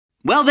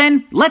Well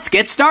then, let's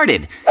get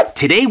started.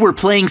 Today we're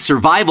playing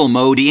survival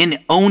mode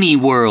in Oni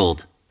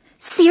World.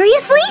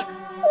 Seriously?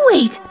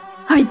 Wait,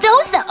 are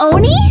those the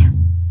Oni?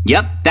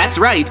 Yep, that's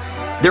right.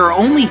 There are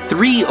only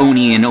 3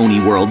 Oni in Oni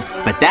World,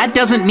 but that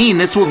doesn't mean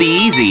this will be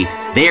easy.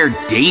 They're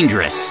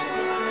dangerous.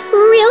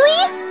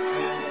 Really?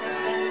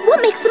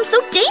 What makes them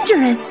so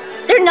dangerous?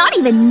 They're not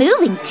even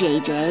moving,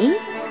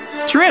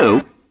 JJ.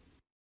 True.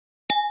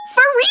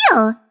 For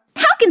real?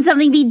 How can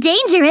something be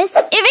dangerous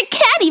if it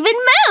can't even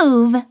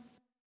move?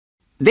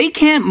 They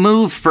can't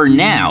move for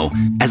now.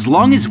 As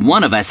long as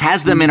one of us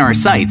has them in our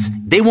sights,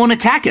 they won't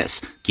attack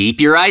us. Keep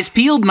your eyes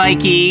peeled,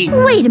 Mikey.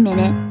 Wait a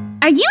minute.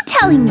 Are you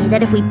telling me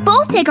that if we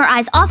both take our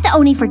eyes off the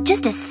Oni for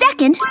just a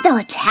second, they'll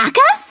attack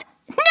us?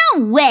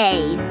 No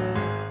way!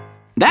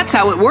 That's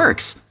how it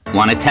works.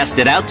 Want to test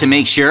it out to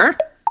make sure?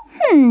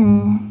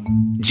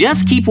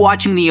 Just keep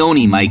watching the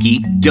Oni, Mikey.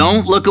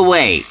 Don't look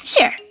away.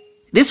 Sure.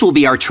 This will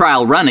be our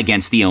trial run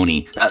against the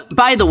Oni.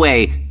 By the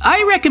way,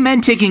 I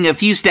recommend taking a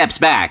few steps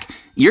back.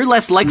 You're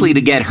less likely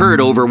to get hurt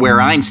over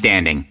where I'm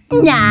standing.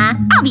 Nah,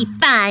 I'll be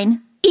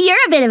fine. You're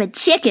a bit of a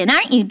chicken,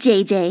 aren't you,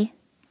 JJ?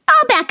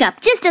 I'll back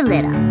up just a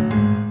little.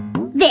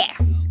 There.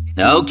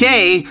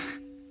 Okay.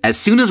 As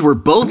soon as we're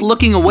both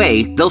looking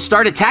away, they'll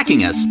start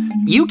attacking us.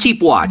 You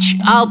keep watch.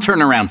 I'll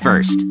turn around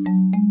first.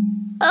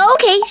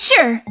 Okay,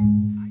 sure.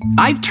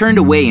 I've turned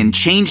away and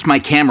changed my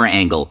camera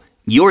angle.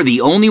 You're the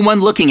only one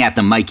looking at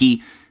them,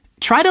 Mikey.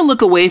 Try to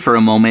look away for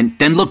a moment,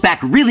 then look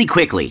back really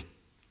quickly.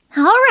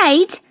 All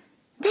right.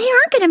 They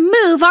aren't gonna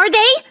move, are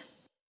they?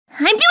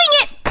 I'm doing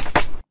it!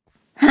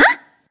 Huh?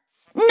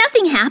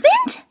 Nothing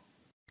happened?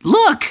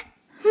 Look!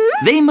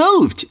 They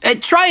moved.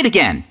 Try it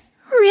again.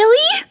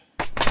 Really?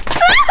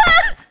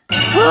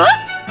 Huh?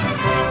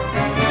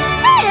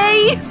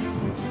 Hey!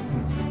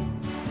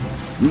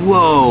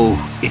 Whoa,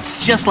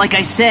 it's just like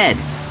I said.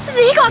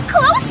 They got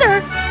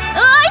closer!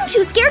 I'm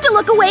too scared to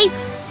look away.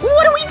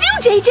 What do we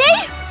do,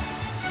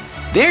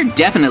 JJ? They're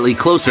definitely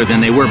closer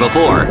than they were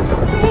before.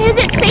 Is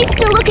it safe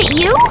to look at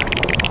you?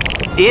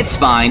 It's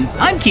fine.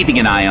 I'm keeping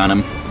an eye on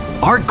them.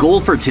 Our goal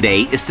for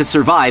today is to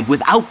survive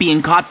without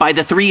being caught by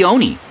the 3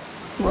 Oni.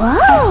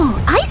 Whoa,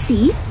 I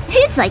see.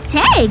 It's like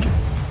tag.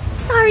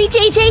 Sorry,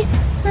 JJ.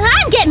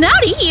 I'm getting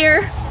out of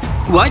here.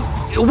 What?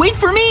 Wait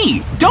for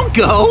me! Don't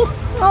go!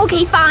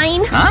 Okay,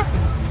 fine. Huh?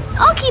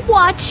 I'll keep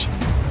watch.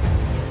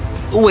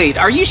 Wait,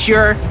 are you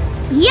sure?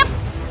 Yep.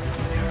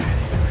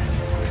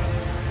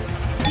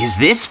 Is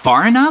this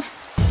far enough?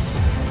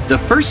 The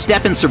first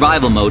step in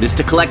survival mode is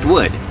to collect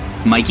wood.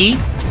 Mikey?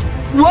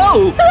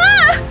 Whoa!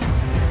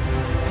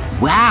 Ah!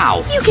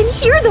 Wow! You can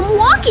hear them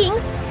walking.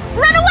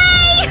 Run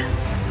away!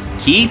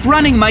 Keep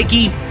running,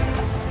 Mikey!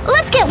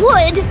 Let's get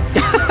wood.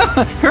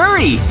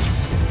 Hurry!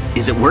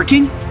 Is it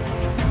working?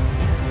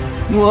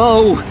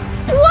 Whoa!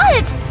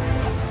 What?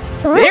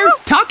 They're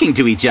talking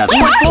to each other.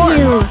 Where are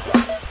you?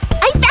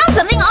 I found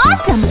something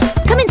awesome.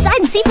 Come inside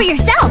and see for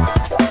yourself.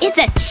 It's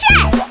a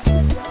chest.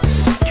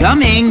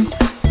 Coming.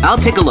 I'll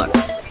take a look.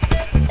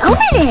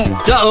 Open it.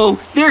 Uh-oh,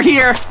 they're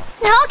here.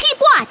 I'll keep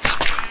watch.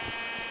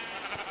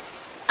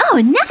 Oh,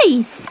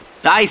 nice.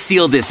 I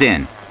sealed this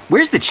in.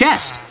 Where's the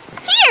chest?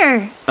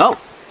 Here. Oh.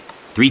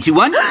 3, 2,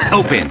 1,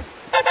 open.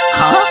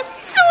 Huh?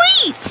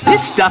 Sweet.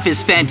 This stuff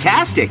is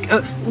fantastic.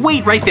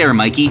 Wait right there,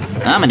 Mikey.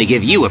 I'm gonna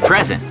give you a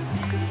present.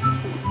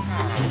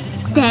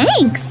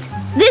 Thanks.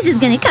 This is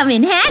gonna come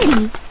in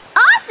handy.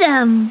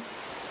 Awesome.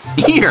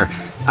 Here.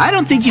 I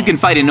don't think you can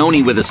fight an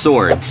Oni with a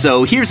sword,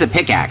 so here's a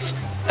pickaxe.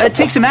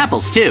 Take some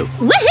apples, too.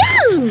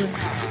 Woohoo!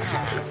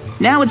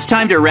 Now it's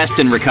time to rest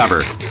and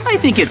recover. I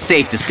think it's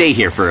safe to stay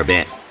here for a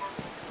bit.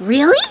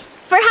 Really?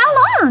 For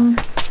how long?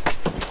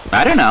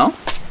 I don't know.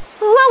 What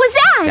was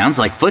that? Sounds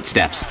like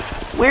footsteps.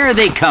 Where are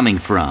they coming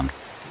from?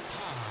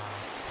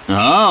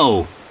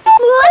 Oh,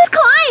 Let's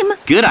climb.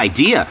 good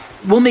idea.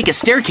 We'll make a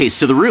staircase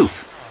to the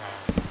roof.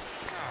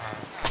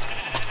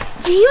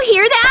 Do you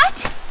hear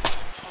that?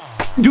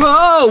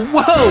 Whoa,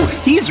 whoa!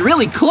 He's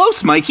really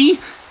close, Mikey.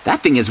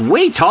 That thing is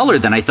way taller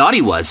than I thought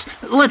he was.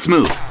 Let's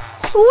move.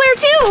 Where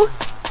to?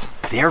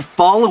 They're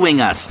following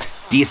us.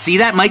 Do you see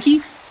that,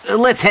 Mikey?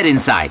 Let's head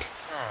inside.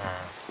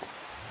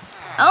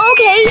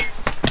 Okay.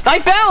 I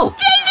fell!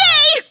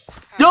 JJ!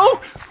 No!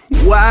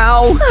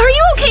 Wow! Are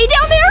you okay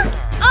down there?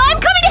 I'm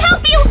coming to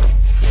help you.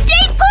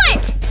 Stay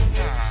put.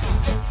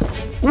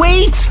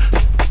 Wait!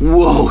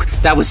 Whoa,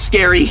 that was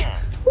scary.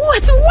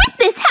 What's with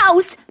this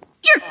house?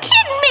 You're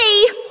kidding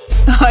me.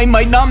 I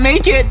might not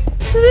make it.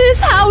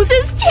 This house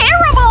is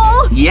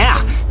terrible.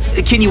 Yeah.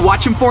 Can you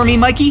watch him for me,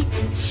 Mikey?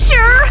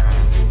 Sure.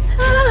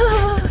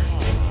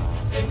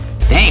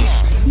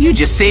 Thanks. You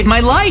just saved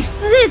my life.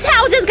 This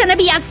house is gonna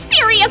be a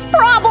serious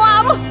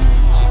problem.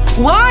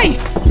 Why?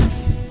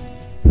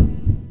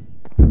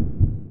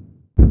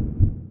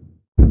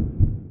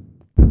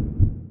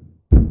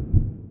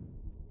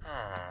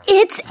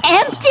 It's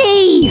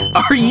empty.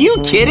 Are you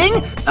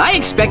kidding? I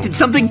expected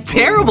something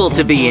terrible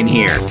to be in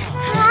here.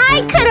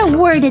 I could have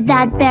worded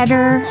that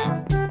better.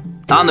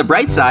 On the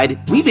bright side,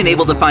 we've been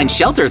able to find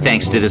shelter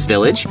thanks to this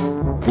village.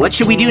 What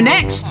should we do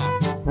next?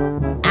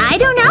 I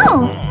don't know.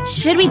 know.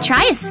 Should we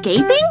try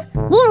escaping?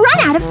 We'll run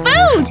out of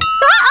food.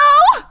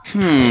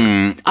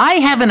 Uh-oh! I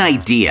have an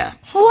idea.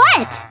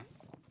 What?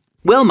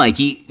 Well,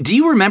 Mikey, do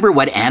you remember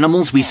what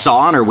animals we saw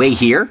on our way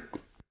here?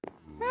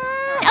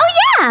 Oh,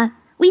 yeah.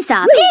 We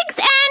saw pigs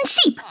and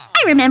sheep.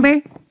 I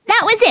remember.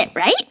 That was it,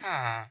 right?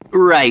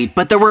 Right,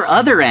 but there were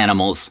other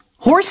animals.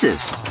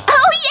 Horses.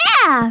 Oh,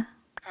 yeah.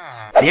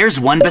 There's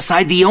one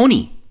beside the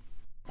Oni.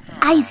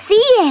 I see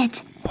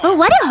it. But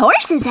what do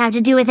horses have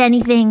to do with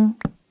anything?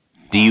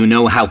 Do you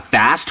know how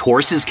fast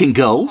horses can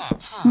go?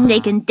 They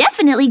can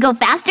definitely go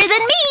faster than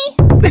me.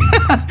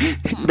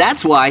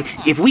 That's why,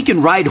 if we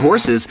can ride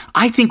horses,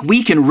 I think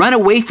we can run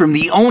away from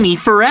the Oni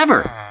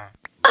forever.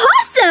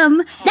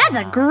 Awesome! That's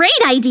a great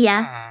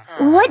idea.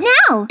 What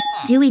now?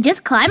 Do we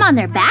just climb on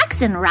their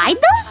backs and ride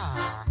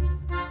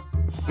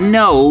them?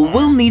 No,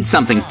 we'll need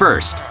something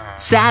first.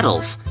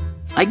 Saddles.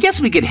 I guess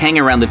we could hang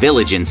around the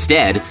village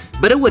instead,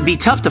 but it would be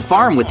tough to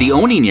farm with the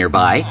Oni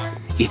nearby.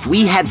 If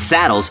we had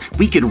saddles,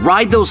 we could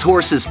ride those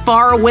horses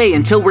far away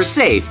until we're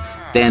safe,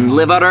 then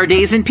live out our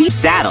days in peace.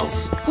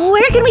 Saddles.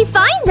 Where can we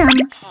find them?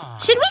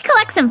 Should we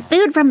collect some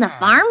food from the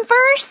farm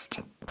first?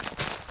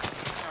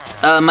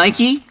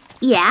 Mikey?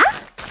 Yeah?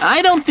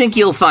 I don't think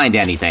you'll find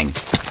anything.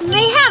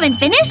 They haven't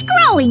finished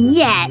growing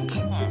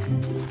yet.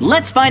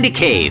 Let's find a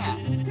cave.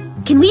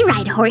 Can we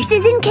ride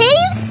horses in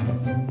caves?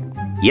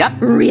 Yep.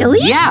 Really?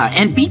 Yeah,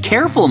 and be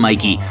careful,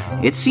 Mikey.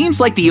 It seems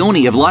like the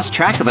Oni have lost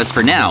track of us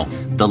for now.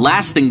 The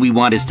last thing we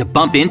want is to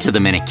bump into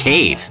them in a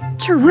cave.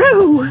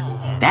 True.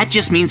 That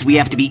just means we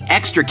have to be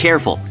extra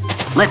careful.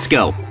 Let's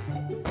go.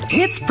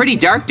 It's pretty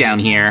dark down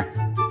here.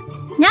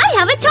 I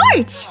have a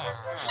torch.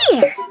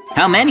 Here.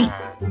 How many?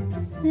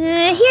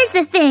 Here's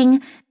the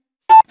thing.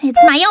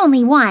 It's my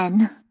only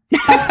one.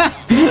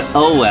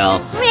 Oh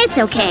well. It's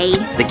okay.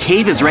 The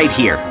cave is right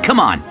here. Come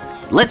on.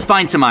 Let's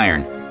find some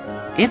iron.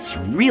 It's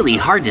really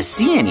hard to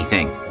see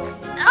anything.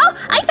 Oh,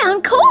 I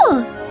found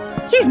coal.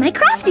 Here's my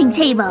crafting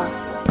table.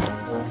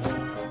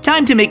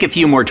 Time to make a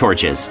few more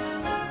torches.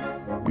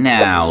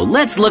 Now,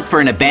 let's look for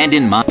an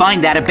abandoned mine.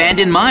 Find that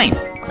abandoned mine.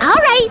 All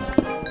right.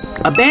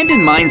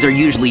 Abandoned mines are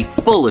usually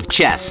full of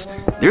chests.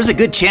 There's a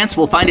good chance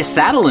we'll find a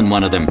saddle in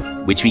one of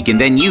them, which we can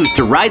then use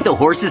to ride the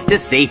horses to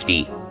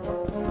safety.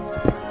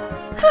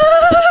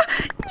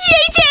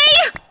 JJ!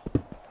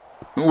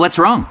 What's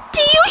wrong?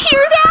 Do you hear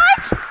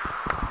that?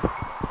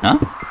 Huh?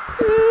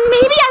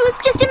 Maybe I was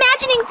just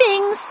imagining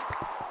things.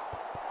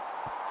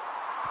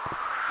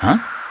 Huh?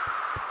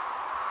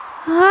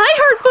 I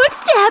heard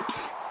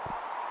footsteps.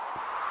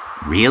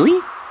 Really?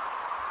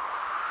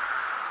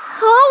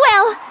 Oh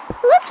well,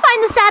 let's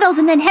find the saddles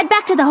and then head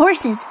back to the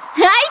horses.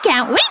 I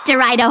can't wait to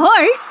ride a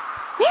horse.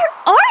 Where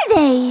are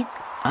they?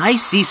 I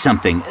see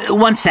something.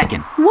 1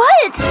 second.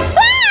 What?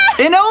 Ah!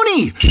 An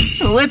Oni!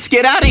 Let's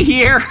get out of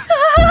here.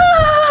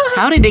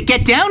 How did it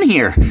get down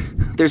here?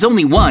 There's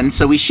only one,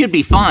 so we should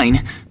be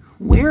fine.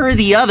 Where are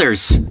the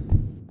others?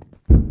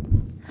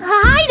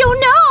 I don't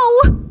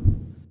know.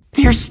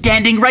 They're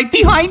standing right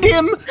behind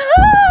him.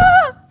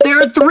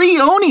 There are 3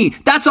 Oni.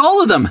 That's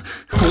all of them.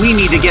 We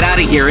need to get out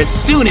of here as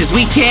soon as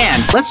we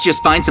can. Let's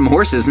just find some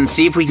horses and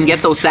see if we can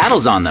get those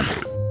saddles on them.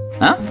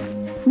 Huh?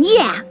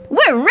 Yeah,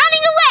 we're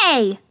running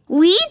away.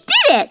 We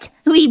did it.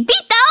 We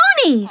beat the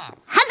Oni.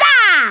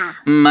 Huzzah!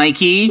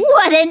 Mikey?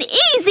 What an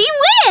easy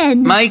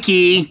win.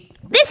 Mikey?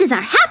 This is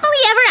our happily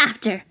ever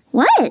after.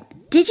 What?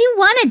 Did you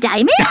want a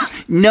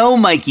diamond? No,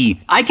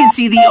 Mikey. I can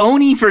see the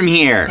Oni from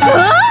here.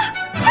 Huh?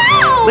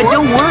 How? But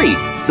don't worry.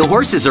 The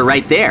horses are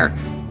right there.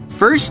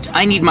 First,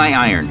 I need my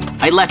iron.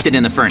 I left it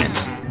in the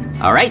furnace.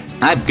 All right,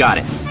 I've got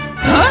it.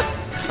 Huh?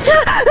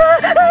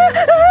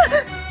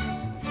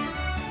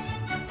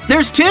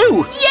 There's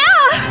 2!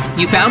 Yeah!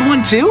 You found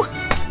one too?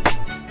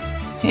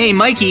 Hey,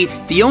 Mikey,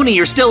 the Oni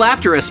are still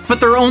after us,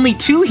 but there are only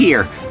 2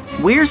 here.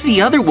 Where's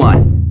the other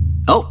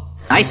one? Oh,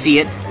 I see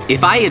it.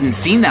 If I hadn't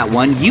seen that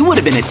one, you would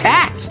have been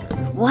attacked.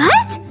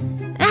 What?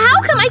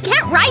 How come I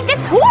can't ride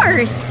this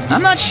horse?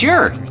 I'm not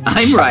sure.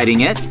 I'm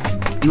riding it.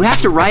 You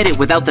have to ride it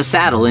without the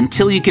saddle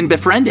until you can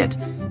befriend it.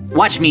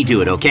 Watch me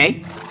do it,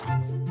 okay?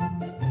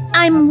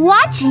 I'm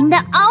watching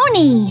the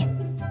Oni.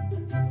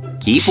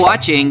 Keep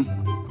watching.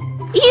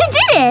 You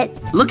did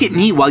it! Look at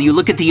me while you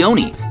look at the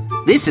Oni.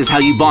 This is how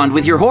you bond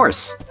with your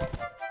horse.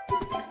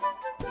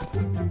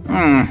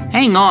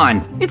 Hang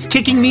on. It's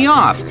kicking me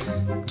off.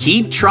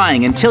 Keep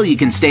trying until you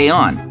can stay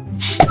on.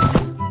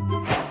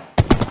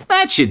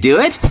 That should do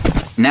it.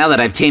 Now that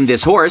I've tamed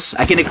this horse,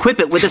 I can equip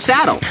it with a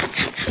saddle.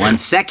 1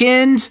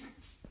 second.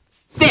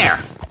 There!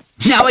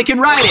 Now I can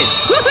ride it!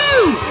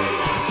 Woohoo!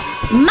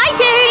 My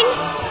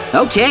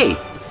turn! Okay,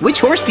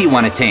 which horse do you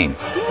want to tame?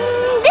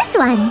 This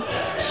one.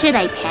 Should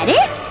I pet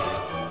it?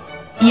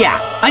 Yeah,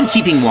 I'm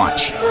keeping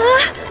watch.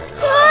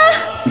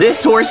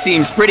 This horse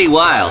seems pretty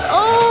wild.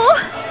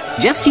 Oh!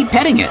 Just keep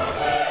petting it.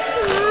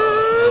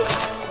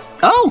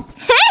 Oh!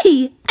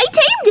 Hey! I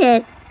tamed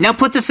it! Now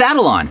put the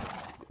saddle on.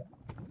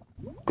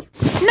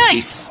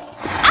 Nice!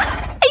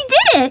 I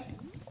did it!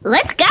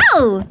 Let's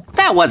go!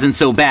 That wasn't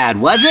so bad,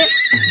 was it?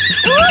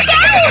 Look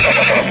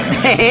out!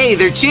 Hey,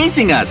 they're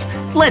chasing us.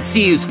 Let's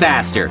see who's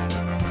faster.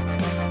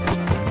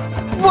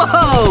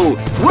 Whoa!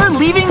 We're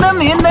leaving them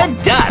in the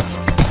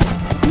dust!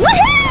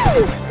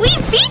 Woohoo! We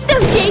beat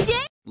them,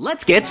 JJ!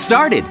 Let's get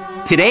started.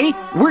 Today,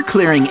 we're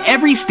clearing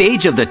every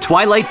stage of the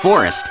Twilight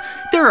Forest.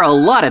 There are a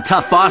lot of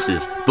tough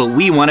bosses, but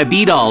we want to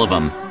beat all of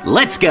them.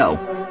 Let's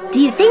go!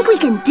 Do you think we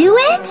can do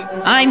it?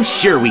 I'm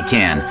sure we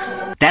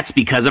can. That's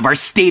because of our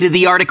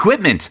state-of-the-art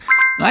equipment.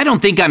 I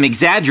don't think I'm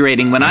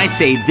exaggerating when I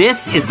say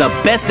this is the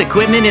best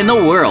equipment in the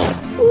world.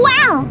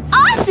 Wow!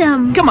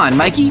 Awesome! Come on,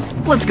 Mikey.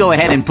 Let's go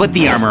ahead and put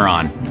the armor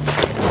on.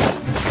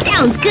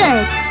 Sounds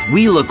good.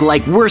 We look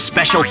like we're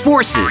special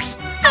forces.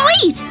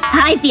 Sweet!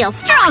 I feel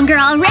stronger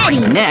already.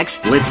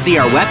 Next, let's see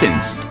our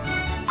weapons.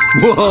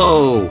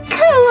 Whoa!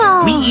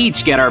 Cool! We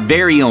each get our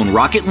very own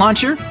rocket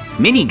launcher,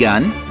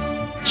 minigun,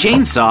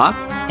 chainsaw,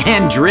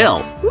 and drill.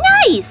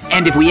 Nice!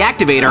 And if we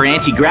activate our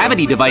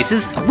anti-gravity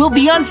devices, we'll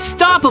be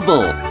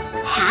unstoppable.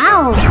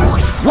 How?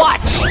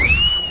 Watch!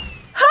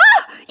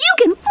 Huh! You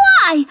can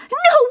fly!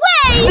 No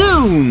way!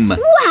 Zoom!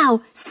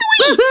 Wow!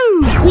 Sweet!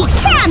 We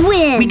can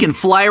win! We can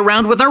fly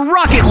around with our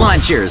rocket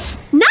launchers.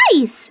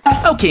 Nice!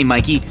 Okay,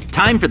 Mikey,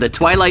 time for the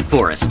Twilight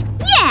Forest.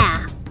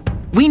 Yeah!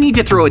 We need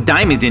to throw a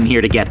diamond in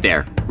here to get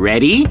there.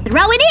 Ready?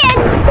 Throw it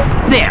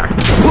in! There!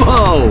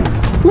 Whoa!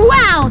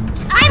 Wow!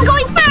 I'm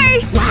going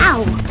first!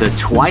 Wow! The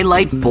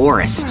Twilight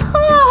Forest.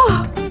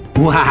 Oh!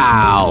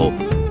 Wow!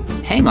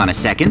 Hang on a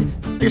second.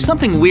 There's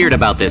something weird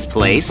about this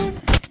place.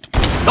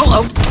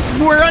 Oh,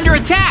 we're under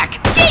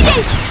attack!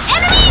 JJ!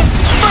 Enemies!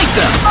 Fight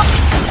them!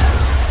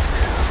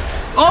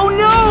 Oh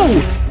no!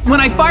 When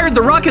I fired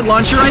the rocket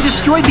launcher, I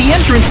destroyed the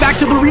entrance back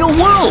to the real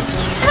world!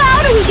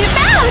 How do we get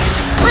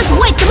back? Let's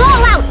wipe them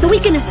all out so we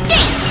can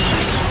escape!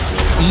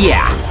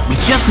 Yeah, we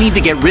just need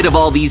to get rid of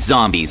all these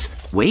zombies.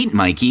 Wait,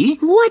 Mikey.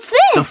 What's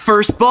this? The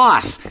first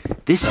boss.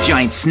 This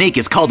giant snake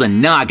is called a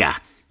Naga.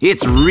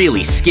 It's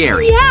really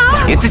scary.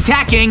 Yeah. It's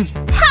attacking.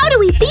 How do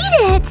we beat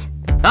it?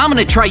 I'm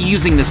gonna try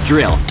using this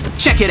drill.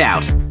 Check it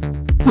out.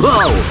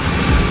 Whoa!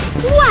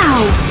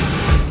 Wow!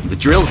 The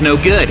drill's no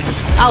good.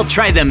 I'll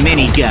try the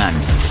minigun.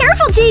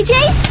 Careful, JJ!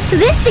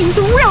 This thing's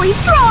really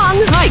strong!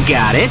 I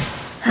got it.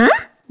 Huh?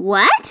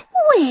 What?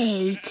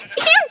 Wait,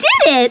 you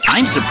did it!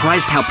 I'm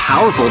surprised how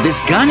powerful this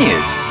gun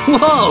is.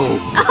 Whoa!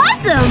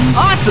 Awesome!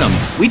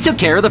 Awesome! We took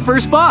care of the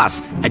first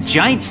boss, a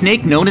giant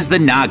snake known as the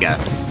Naga.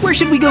 Where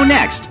should we go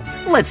next?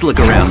 Let's look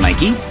around,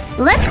 Mikey.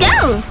 Let's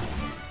go!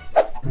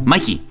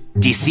 Mikey,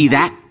 do you see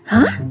that?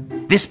 Huh?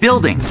 This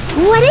building.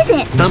 What is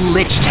it? The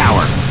Lich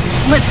Tower.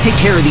 Let's take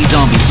care of these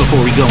zombies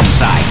before we go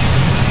inside.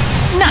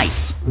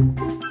 Nice!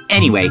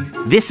 Anyway,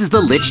 this is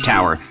the Lich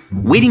Tower.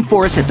 Waiting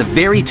for us at the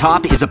very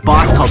top is a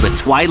boss called the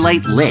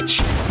Twilight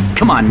Lich.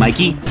 Come on,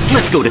 Mikey.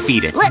 Let's go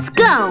defeat it. Let's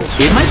go!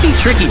 It might be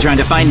tricky trying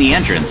to find the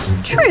entrance.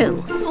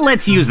 True.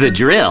 Let's use the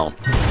drill.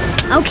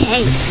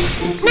 Okay.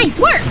 Nice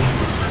work!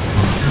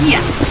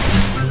 Yes!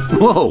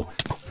 Whoa!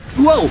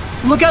 Whoa!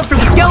 Look out for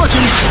the skeletons!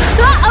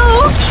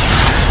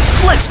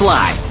 Uh-oh! Let's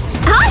fly!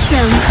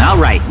 Awesome! All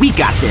right, we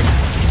got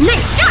this.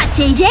 Nice shot,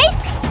 JJ!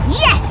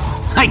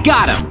 Yes! I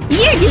got him!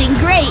 You're doing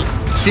great!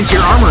 Since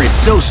your armor is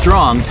so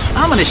strong,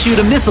 I'm gonna shoot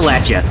a missile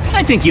at you.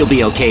 I think you'll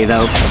be okay,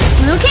 though.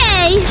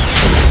 Okay!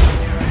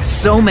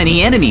 So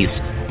many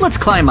enemies. Let's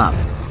climb up.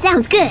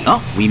 Sounds good.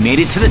 Oh, we made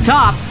it to the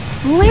top.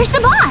 Where's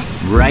the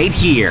boss? Right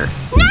here.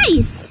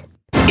 Nice!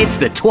 It's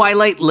the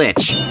Twilight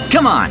Lich.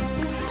 Come on.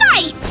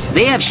 Fight!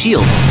 They have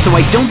shields, so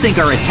I don't think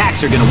our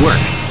attacks are gonna work.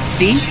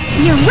 See?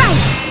 You're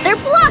right! They're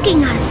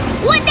blocking us!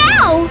 What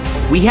now?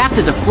 We have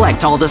to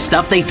deflect all the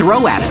stuff they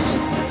throw at us.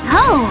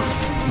 Oh!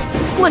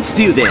 Let's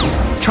do this.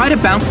 Try to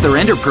bounce their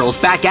ender pearls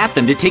back at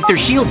them to take their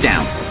shield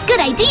down. Good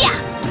idea!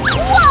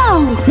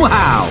 Whoa!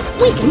 Wow!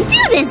 We can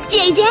do this,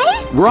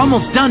 JJ! We're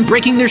almost done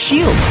breaking their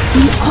shield.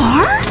 We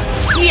are?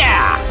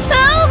 Yeah!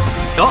 Oops!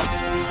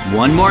 Oh,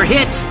 one more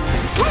hit.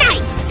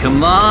 Nice!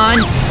 Come on.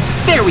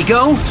 There we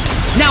go.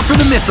 Now for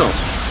the missile.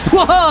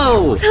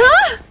 Whoa!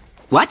 Huh?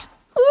 What?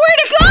 Where'd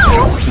it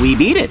go? We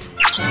beat it.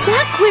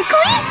 That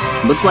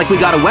quickly? Looks like we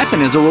got a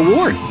weapon as a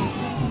reward.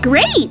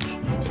 Great!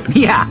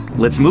 Yeah,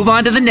 let's move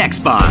on to the next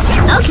boss.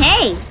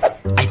 Okay.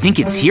 I think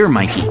it's here,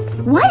 Mikey.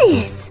 What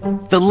is?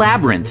 The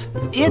labyrinth.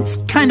 It's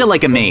kind of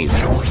like a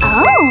maze.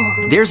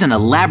 Oh! There's an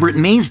elaborate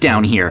maze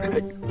down here.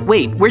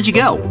 Wait, where'd you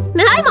go?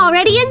 I'm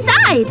already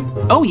inside.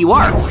 Oh, you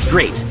are.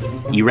 Great.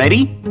 You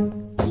ready?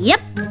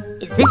 Yep.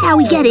 Is this how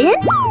we get in?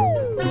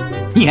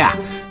 Yeah.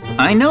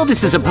 I know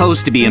this is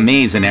supposed to be a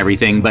maze and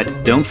everything,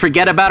 but don't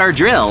forget about our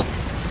drill.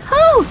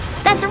 Oh,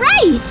 that's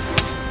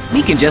right!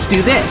 We can just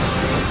do this.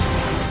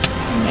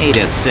 Wait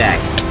a sec.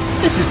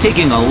 This is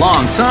taking a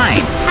long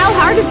time. How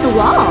hard is the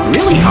wall?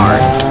 Really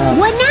hard.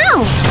 What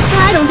now?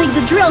 I don't think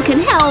the drill can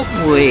help.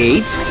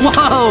 Wait.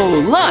 Whoa,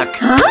 look!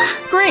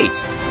 Huh? Great.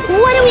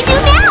 What do we do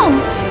now?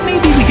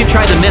 Maybe we could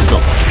try the missile.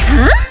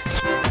 Huh?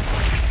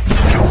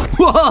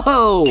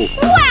 Whoa!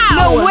 Wow!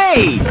 No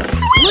way!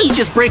 Sweet! Let's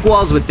just break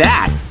walls with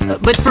that.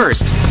 But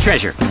first,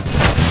 treasure.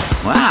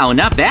 Wow,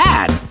 not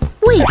bad.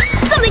 Wait,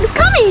 something's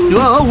coming!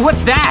 Whoa,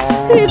 what's that?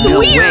 It's no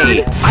weird.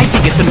 way. I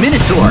think it's a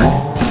minotaur.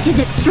 Is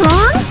it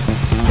strong?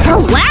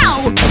 Oh,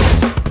 wow!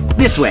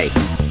 This way.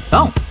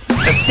 Oh,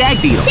 A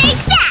stag beetle. Take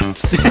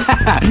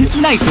that!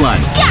 Nice one.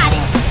 Got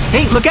it!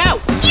 Hey, look out!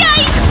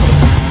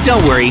 Yikes!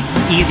 Don't worry,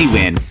 easy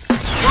win.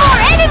 More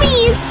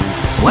enemies!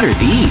 What are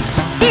these?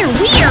 They're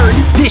weird!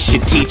 This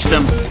should teach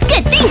them.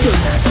 Good thinking!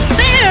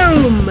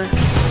 Boom!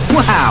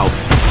 Wow,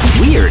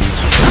 weird.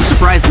 I'm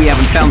surprised we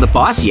haven't found the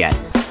boss yet.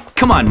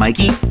 Come on,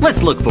 Mikey,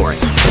 let's look for it.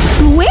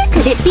 Where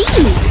could it be?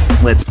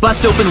 Let's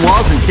bust open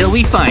walls until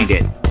we find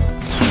it.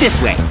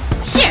 This way.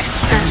 Sure,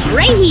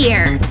 right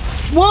here.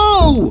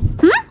 Whoa!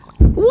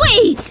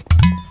 Wait!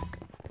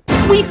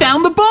 We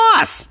found the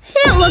boss!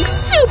 It looks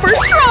super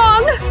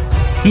strong!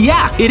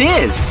 Yeah, it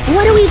is.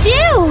 What do we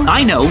do?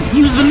 I know,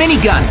 use the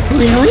minigun.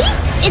 Really?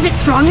 Is it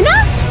strong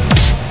enough?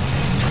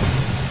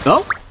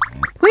 Oh,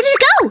 Where did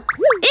it go?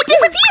 It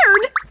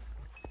disappeared!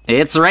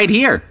 it's right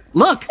here.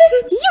 Look,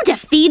 You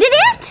defeated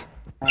it?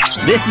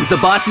 this is the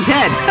boss's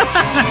head.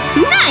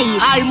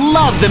 Nice! I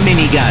love the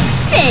minigun.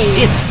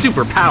 Say, It's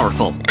super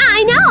powerful.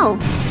 I know.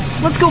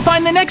 Let's go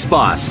find the next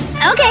boss.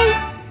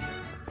 Okay.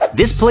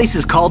 This place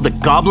is called the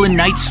Goblin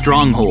Knight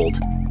Stronghold.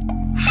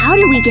 How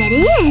do we get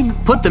in?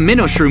 Put the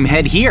Minnow Shroom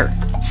head here.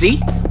 See?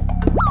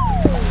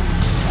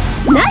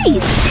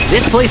 Nice!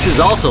 This place is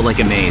also like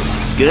a maze.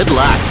 Good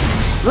luck.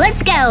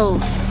 Let's go.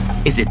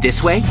 Is it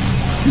this way?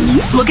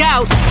 Look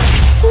out!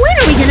 When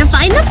are we gonna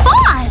find the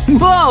boss?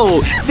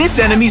 Whoa! This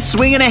enemy's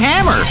swinging a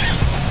hammer.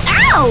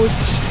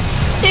 Ouch!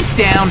 It's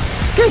down.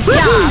 Good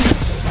job.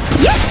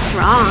 You're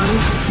strong.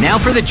 Now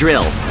for the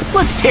drill.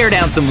 Let's tear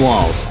down some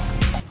walls.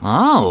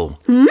 Oh.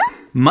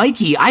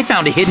 Mikey, I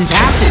found a hidden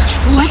passage.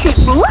 What's it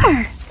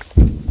for?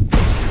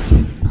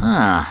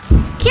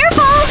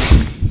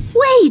 Careful!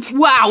 Wait!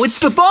 Wow, it's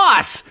the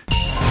boss!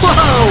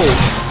 Whoa!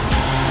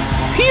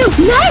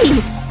 Phew!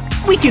 Nice!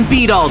 We can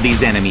beat all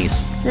these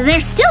enemies.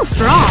 They're still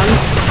strong.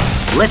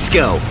 Let's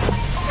go.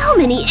 So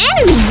many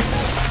enemies.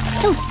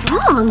 So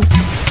strong.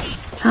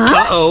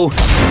 Huh? Uh-oh.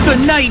 The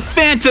Night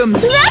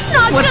Phantoms! That's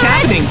not What's good!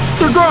 happening?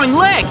 They're growing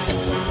legs!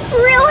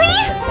 Really?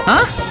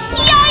 Huh?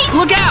 Yikes!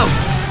 Look out!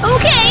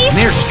 Okay.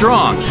 They're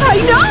strong. I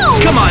know!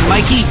 Come on,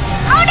 Mikey.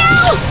 Oh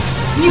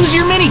no! Use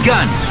your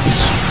minigun.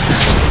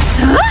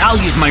 I'll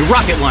use my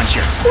rocket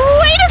launcher.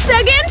 Wait a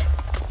second!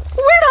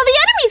 Where'd all the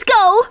enemies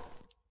go?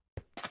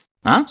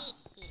 Huh?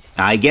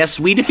 I guess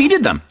we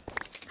defeated them.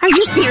 Are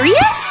you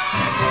serious?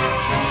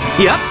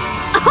 Yep.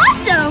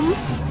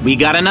 Awesome! We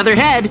got another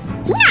head.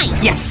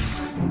 Nice!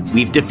 Yes!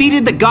 We've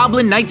defeated the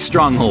Goblin Knight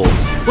Stronghold.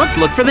 Let's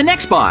look for the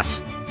next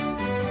boss.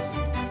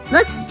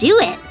 Let's do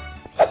it.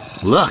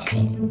 Look.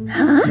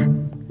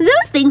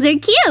 Those things are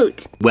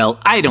cute. Well,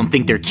 I don't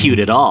think they're cute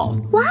at all.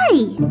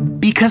 Why?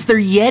 Because they're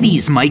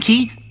Yetis,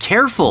 Mikey.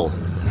 Careful.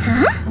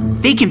 Huh?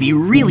 They can be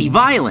really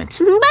violent.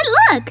 But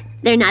look,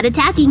 they're not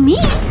attacking me.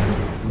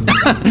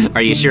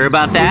 Are you sure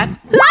about that?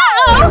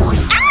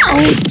 Uh-oh!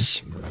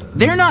 Ouch!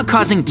 They're not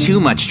causing too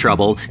much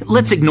trouble.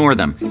 Let's ignore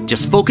them.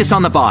 Just focus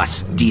on the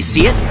boss. Do you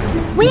see it?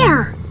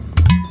 Where?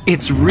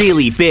 It's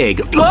really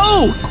big.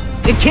 Oh!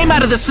 It came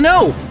out of the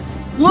snow.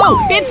 Whoa!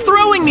 It's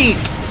throwing me!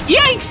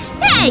 Yikes!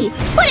 Hey,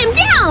 put him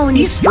down!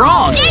 He's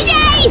strong.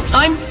 JJ!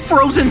 I'm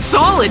frozen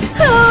solid.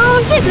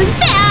 Oh, this is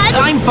bad!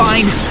 I'm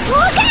fine.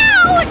 Look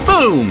out!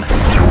 Boom!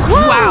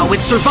 Whoa. Wow, it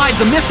survived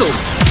the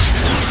missiles.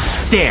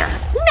 There.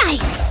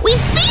 Nice! We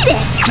beat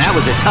it! That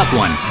was a tough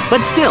one,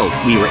 but still,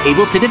 we were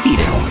able to defeat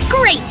it.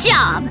 Great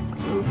job!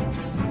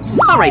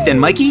 All right then,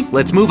 Mikey,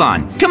 let's move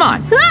on. Come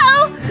on.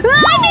 Uh-oh!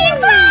 I'm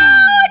being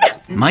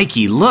thrown!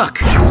 Mikey, look.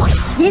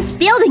 This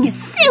building is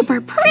super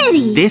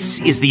pretty. This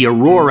is the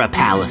Aurora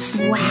Palace.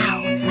 Wow.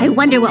 I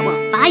wonder what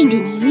we'll find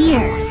in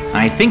here.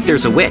 I think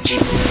there's a witch.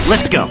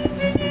 Let's go.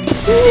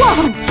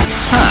 Whoa!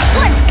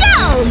 Huh. Let's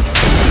go!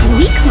 Can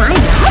we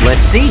climb up?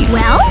 Let's see.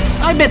 Well?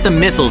 I bet the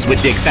missiles would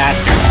dig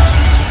faster.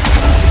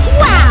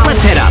 Wow!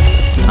 Let's head up.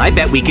 I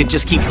bet we could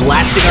just keep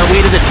blasting our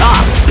way to the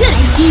top. Good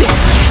idea.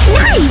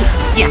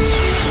 Nice!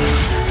 Yes.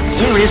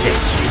 Where is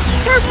it?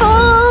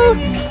 Careful!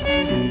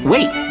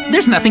 Wait,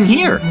 there's nothing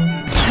here.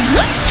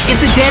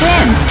 It's a dead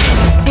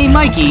end. Hey,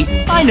 Mikey,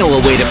 I know a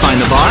way to find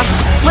the boss.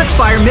 Let's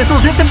fire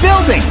missiles at the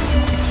building.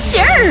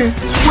 Sure!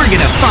 We're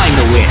gonna find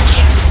the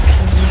witch.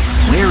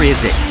 Where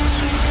is it?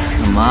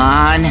 Come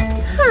on.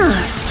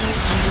 Huh.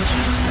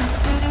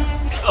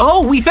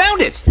 Oh, we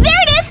found it. There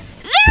it is!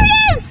 There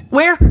it is!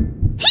 Where?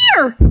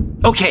 Here!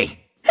 Okay.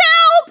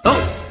 Help!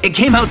 Oh, it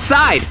came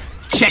outside.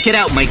 Check it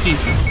out, Mikey.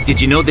 Did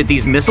you know that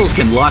these missiles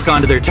can lock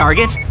onto their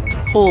target?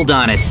 Hold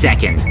on a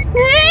second.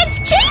 It's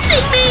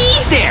chasing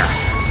me! There.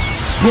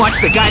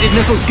 Watch the guided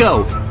missiles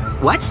go.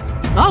 What?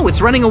 Oh,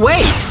 it's running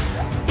away.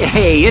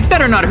 Hey, it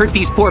better not hurt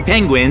these poor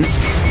penguins.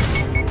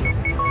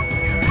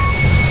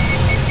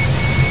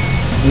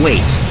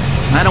 Wait,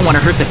 I don't want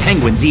to hurt the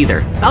penguins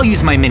either. I'll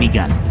use my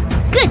minigun.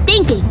 Good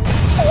thinking.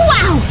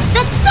 Wow,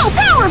 that's so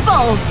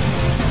powerful!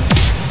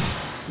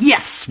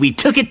 Yes, we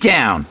took it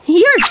down.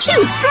 You're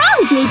too strong,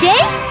 JJ!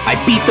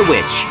 I beat the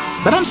witch,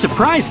 but I'm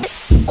surprised.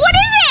 What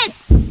is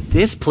it?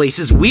 This place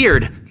is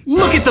weird.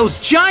 Look at those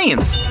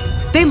giants.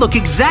 They look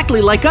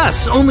exactly like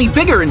us, only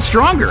bigger and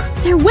stronger.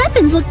 Their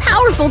weapons look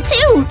powerful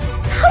too.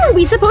 How are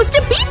we supposed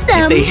to beat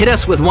them? If they hit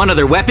us with one of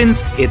their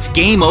weapons, it's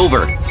game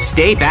over.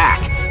 Stay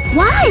back.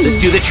 Why? Let's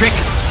do the trick.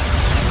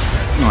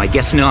 Oh, I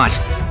guess not.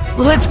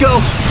 Let's go.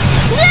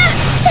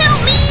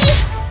 Help me!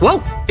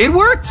 Whoa, it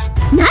worked.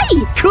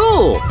 Nice.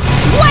 Cool.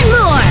 One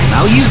more.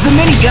 I'll use the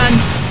minigun.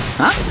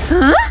 Huh?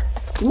 Huh?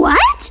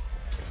 What?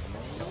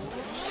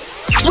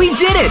 We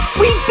did it!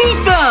 We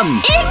beat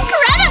them!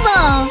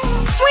 Incredible!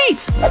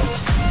 Sweet!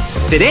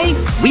 Today,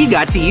 we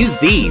got to use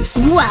these.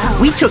 Wow.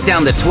 We took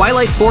down the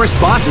Twilight Forest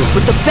bosses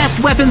with the best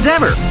weapons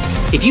ever.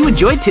 If you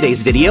enjoyed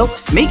today's video,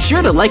 make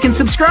sure to like and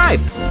subscribe.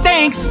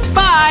 Thanks!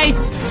 Bye!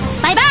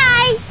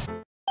 Bye-bye!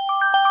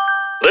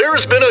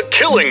 There's been a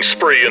killing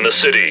spree in the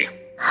city.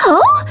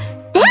 Oh?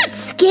 That's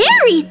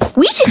scary!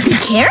 We should be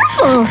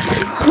careful!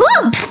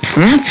 Huh.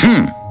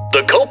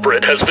 The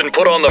culprit has been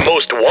put on the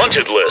most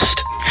wanted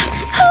list.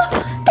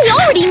 They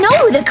already know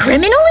who the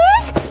criminal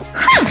is?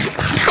 Huh.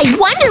 I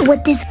wonder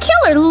what this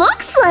killer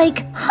looks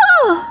like.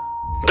 Huh.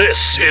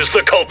 This is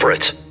the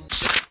culprit.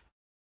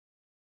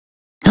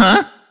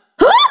 Huh?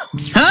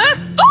 Huh?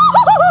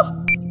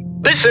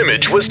 This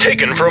image was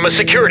taken from a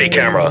security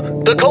camera.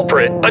 The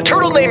culprit, a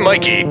turtle named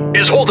Mikey,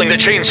 is holding the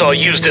chainsaw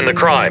used in the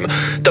crime.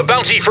 The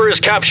bounty for his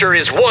capture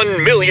is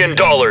 $1 million.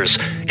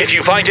 If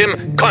you find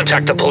him,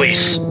 contact the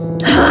police.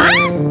 Huh?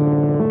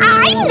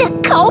 I'm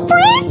the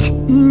culprit?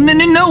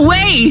 No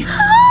way!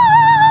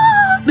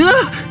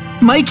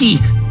 Mikey,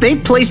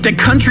 they've placed a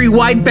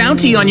countrywide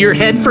bounty on your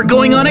head for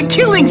going on a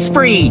killing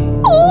spree!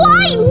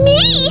 Why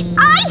me?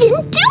 I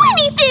didn't do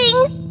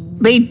anything!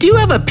 They do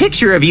have a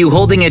picture of you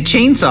holding a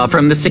chainsaw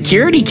from the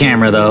security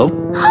camera, though.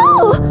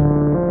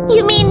 Oh!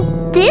 You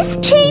mean this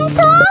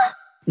chainsaw?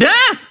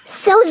 Ah!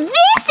 So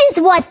this is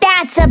what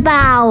that's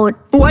about!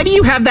 Why do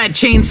you have that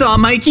chainsaw,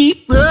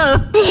 Mikey?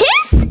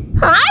 This?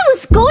 I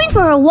was going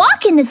for a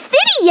walk in the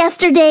city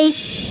yesterday.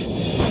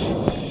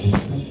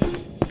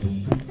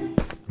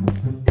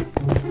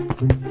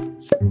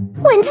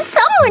 When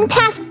someone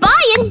passed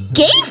by and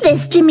gave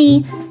this to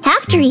me.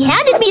 After he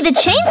handed me the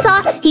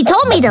chainsaw, he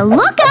told me to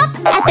look up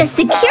at the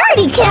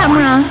security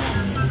camera.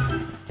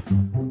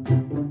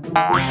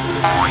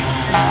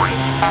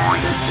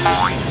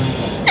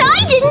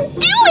 I didn't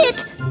do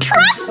it!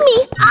 Trust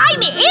me,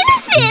 I'm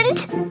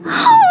innocent!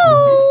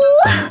 Oh.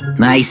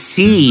 I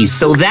see,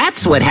 so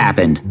that's what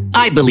happened.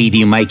 I believe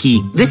you,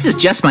 Mikey. This is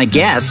just my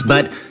guess,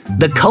 but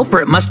the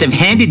culprit must have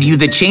handed you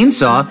the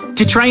chainsaw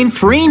to try and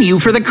frame you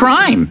for the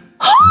crime.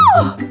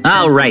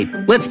 All right,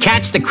 let's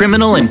catch the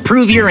criminal and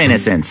prove your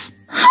innocence.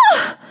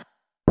 Huh?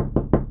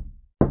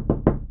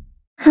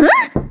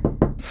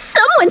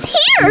 Someone's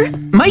here!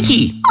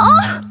 Mikey!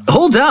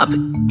 Hold up!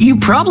 You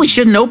probably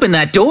shouldn't open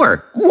that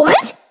door.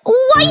 What?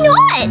 Why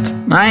not?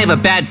 I have a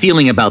bad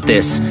feeling about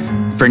this.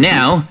 For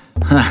now,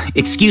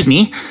 excuse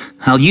me,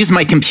 I'll use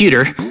my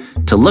computer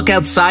to look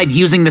outside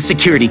using the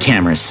security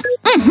cameras.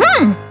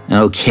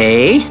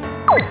 Okay.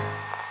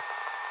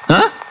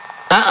 Huh?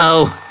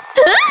 Uh-oh.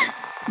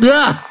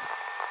 Ugh!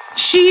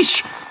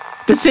 Sheesh!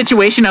 The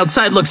situation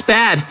outside looks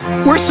bad.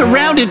 We're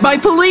surrounded by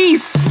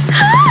police!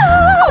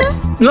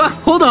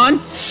 Hold on.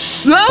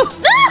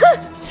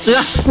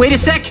 Wait a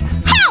sec.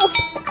 Help!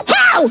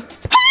 Help!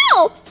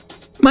 Help!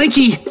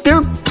 Mikey,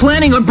 they're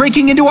planning on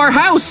breaking into our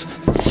house.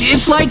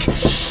 It's like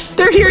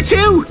they're here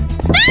too.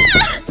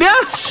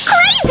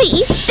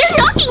 Crazy! They're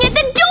knocking at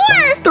the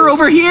door! They're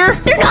over here.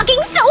 They're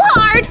knocking so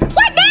hard!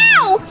 What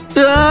now?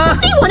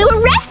 They want to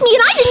arrest me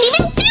and I didn't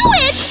even do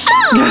it!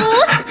 Oh!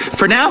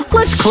 For now,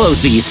 let's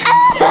close these.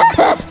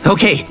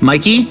 Okay,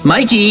 Mikey.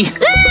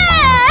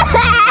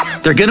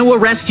 They're gonna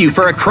arrest you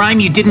for a crime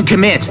you didn't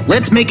commit.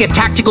 Let's make a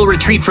tactical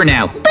retreat for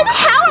now. But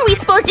how are we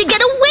supposed to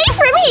get away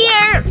from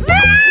here?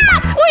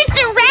 We're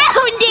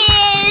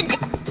surrounded!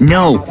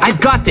 No, I've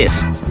got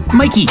this.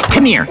 Mikey,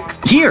 come here.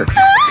 Here.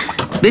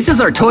 This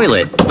is our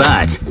toilet,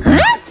 but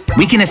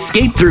we can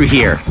escape through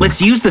here.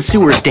 Let's use the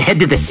sewers to head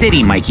to the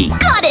city, Mikey.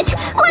 Got it!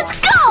 Let's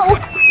go!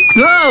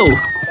 Go!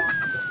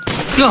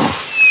 Go!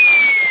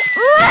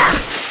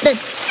 The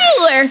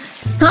sewer!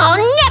 I'll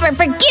never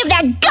forgive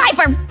that guy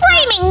for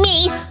framing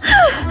me!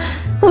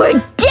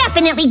 We're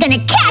definitely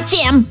gonna catch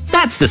him!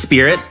 That's the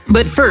spirit.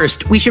 But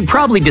first, we should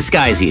probably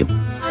disguise you.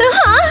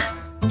 Huh?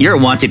 You're a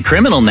wanted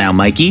criminal now,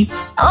 Mikey.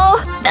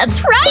 Oh,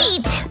 that's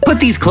right! Put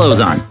these clothes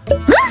on.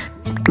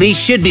 These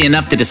should be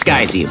enough to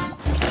disguise you.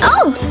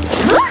 Oh!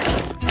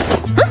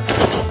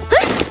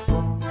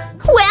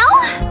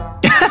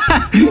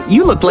 Well?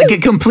 You look like a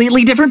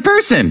completely different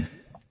person.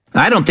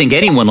 I don't think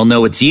anyone will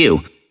know it's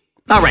you.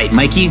 All right,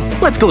 Mikey,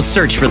 let's go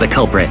search for the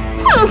culprit.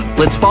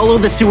 Let's follow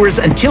the sewers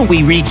until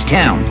we reach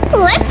town.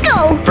 Let's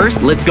go!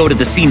 First, let's go to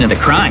the scene of the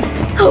crime.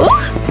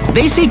 Huh?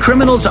 They say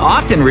criminals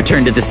often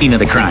return to the scene of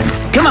the crime.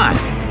 Come on.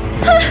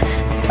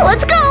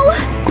 Let's go!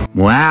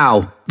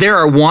 Wow, there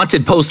are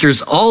wanted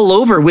posters all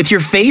over with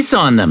your face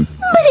on them.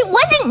 But it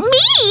wasn't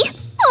me!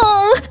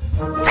 Oh.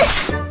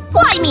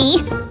 Why me?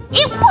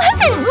 It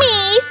wasn't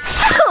me!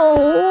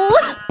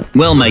 Oh.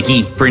 Well,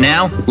 Mikey, for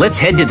now, let's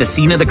head to the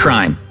scene of the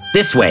crime.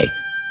 This way.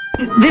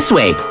 This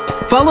way.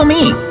 Follow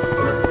me.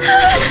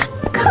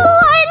 Come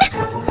on!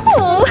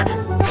 Oh.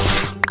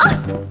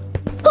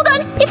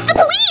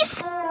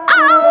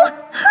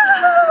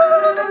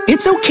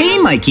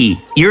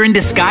 Mikey. You're in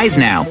disguise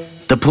now.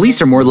 The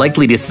police are more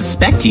likely to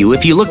suspect you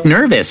if you look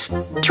nervous.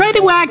 Try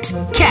to act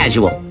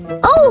casual.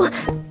 Oh,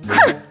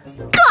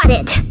 got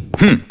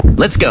it.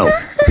 Let's go.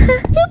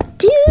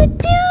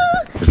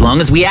 Do-do-do. As long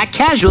as we act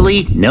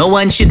casually, no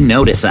one should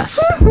notice us.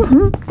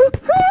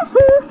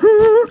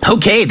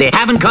 Okay, they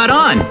haven't caught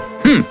on.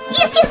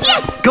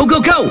 Yes. Go, go,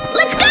 go.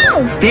 Let's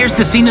go. There's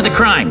the scene of the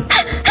crime.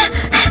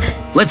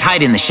 Let's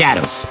hide in the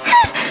shadows.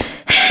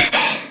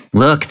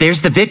 Look,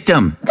 there's the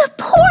victim. The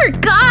poor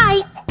guy.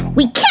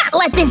 We can't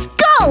let this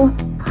go.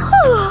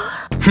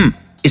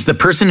 Is the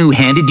person who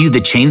handed you the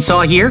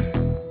chainsaw here?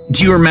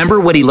 Do you remember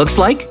what he looks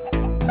like?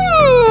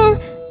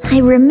 I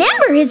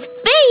remember his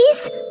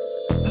face.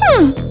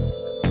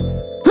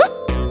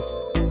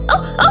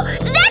 Oh,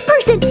 that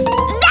person.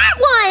 That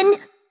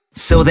one.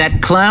 So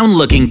that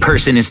clown-looking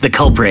person is the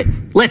culprit.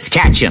 Let's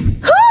catch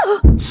him.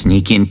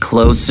 Sneak in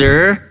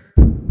closer.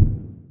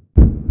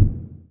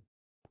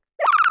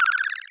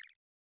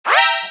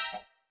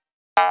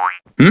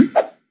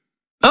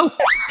 Oh,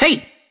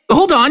 hey,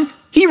 hold on.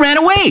 He ran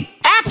away.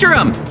 After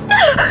him.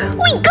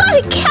 We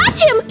gotta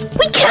catch him.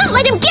 We can't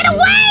let him get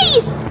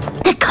away.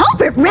 The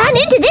culprit ran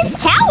into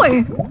this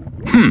tower.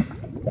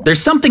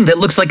 There's something that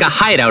looks like a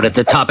hideout at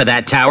the top of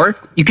that tower.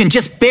 You can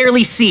just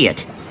barely see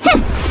it.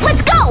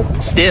 Let's go.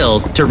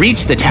 Still, to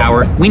reach the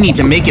tower, we need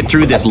to make it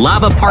through this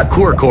lava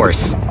parkour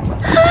course.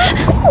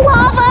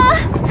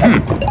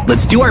 Lava.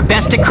 Let's do our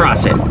best to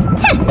cross it.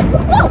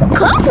 Whoa,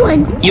 close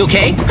one. You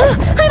okay?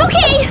 I'm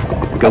okay.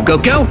 Go, go,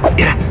 go.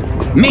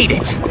 Made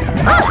it.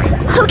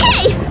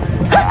 Okay.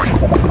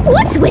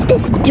 What's with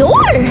this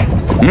door?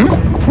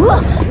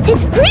 Whoa,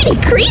 it's pretty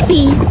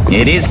creepy.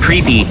 It is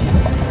creepy,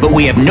 but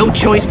we have no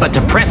choice but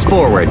to press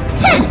forward.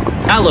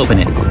 I'll open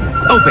it.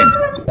 Open.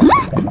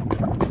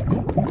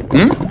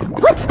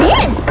 What's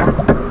this?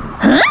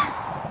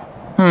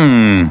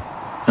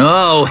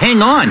 Oh,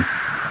 hang on.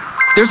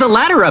 There's a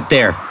ladder up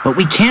there, but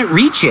we can't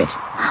reach it.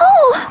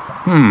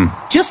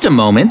 Oh. Just a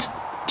moment.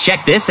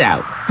 Check this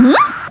out.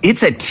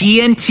 It's a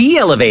TNT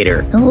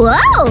elevator.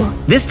 Whoa.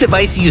 This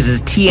device uses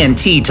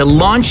TNT to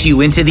launch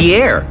you into the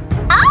air.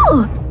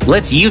 Oh.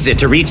 Let's use it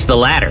to reach the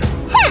ladder.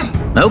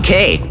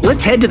 Okay,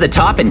 let's head to the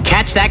top and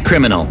catch that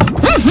criminal.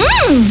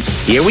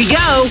 Here we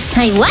go.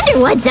 I wonder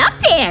what's up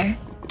there.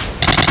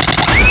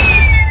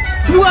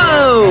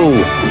 Whoa!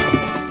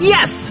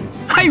 Yes!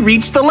 I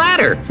reached the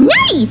ladder.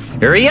 Nice.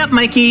 Hurry up,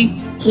 Mikey.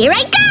 Here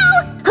I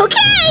go.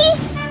 Okay.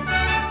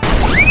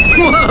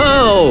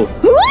 Whoa!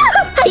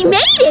 I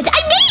made it.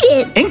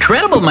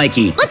 Incredible,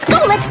 Mikey. Let's go.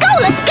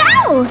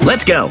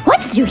 Let's go.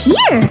 What's through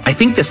here? I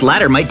think this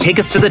ladder might take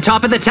us to the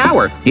top of the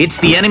tower. It's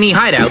the enemy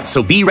hideout,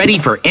 so be ready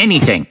for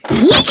anything.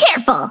 Be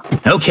careful.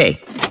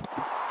 Okay.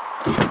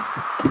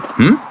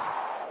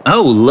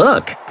 Oh,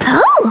 look.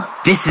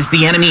 Oh. This is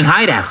the enemy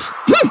hideout.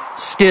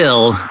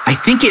 Still, I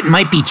think it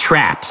might be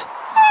trapped.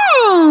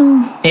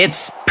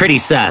 It's pretty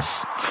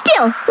sus.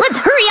 Still, let's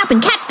hurry up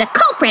and catch the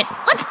culprit.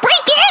 Let's break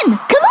in.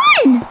 Come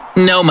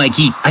on. No,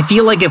 Mikey. I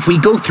feel like if we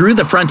go through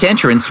the front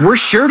entrance, we're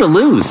sure to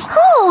lose.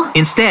 Oh.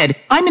 Instead,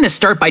 I'm going to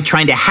start by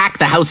trying to hack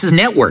the house's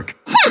network.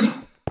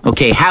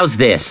 Okay, how's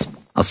this?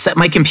 I'll set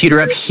my computer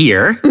up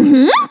here.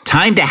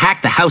 Time to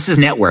hack the house's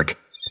network.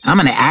 I'm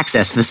going to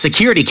access the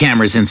security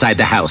cameras inside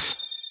the house.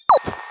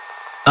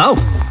 Oh,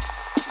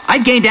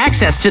 I've gained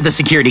access to the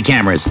security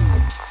cameras.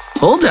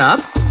 Hold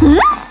up.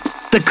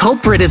 The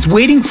culprit is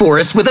waiting for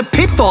us with a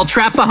pitfall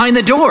trap behind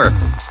the door.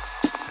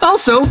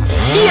 Also,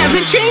 he has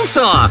a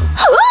chainsaw.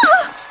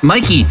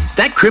 Mikey,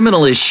 that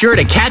criminal is sure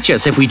to catch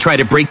us if we try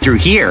to break through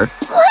here.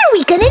 What are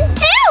we gonna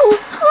do?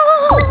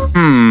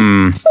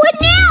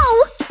 What now?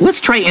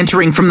 Let's try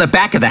entering from the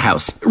back of the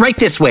house. Right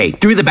this way,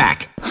 through the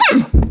back.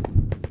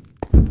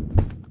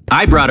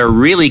 I brought a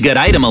really good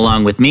item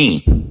along with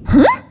me.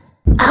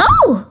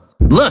 Oh!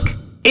 Look,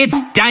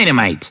 it's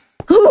dynamite.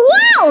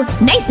 Wow!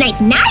 Nice.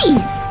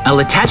 I'll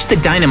attach the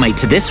dynamite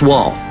to this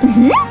wall.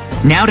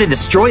 Now to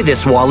destroy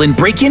this wall and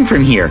break in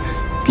from here.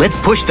 Let's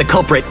push the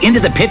culprit into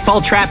the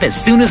pitfall trap as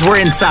soon as we're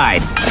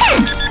inside.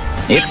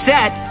 It's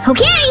set.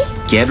 Okay.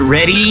 Get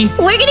ready.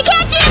 We're gonna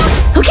catch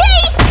him. Okay.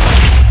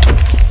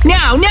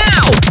 Now!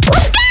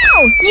 Let's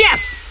go!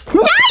 Yes!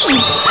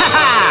 Nice!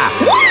 Ha-ha!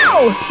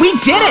 Wow! We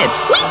did it!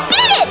 We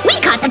did it! We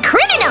caught the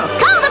criminal!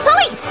 Call the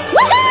police!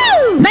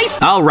 Woohoo!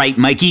 Nice! All right,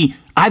 Mikey.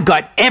 I've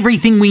got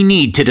everything we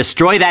need to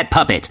destroy that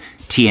puppet.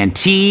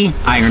 TNT,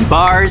 iron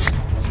bars.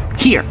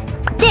 Here.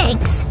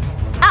 Thanks.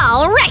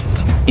 All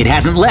right. It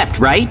hasn't left,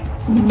 right?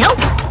 Nope.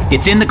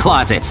 It's in the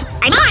closet.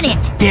 I'm on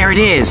it. There it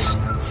is.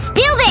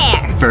 Still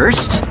there.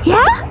 First,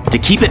 Yeah? to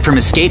keep it from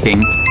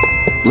escaping,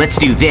 let's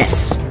do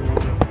this.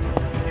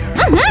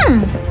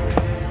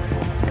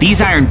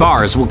 These iron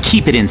bars will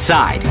keep it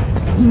inside.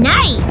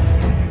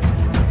 Nice.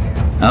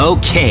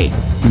 Okay,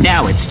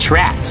 now it's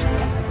trapped.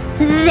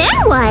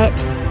 Then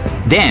what?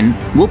 Then,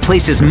 we'll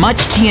place as much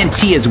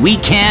TNT as we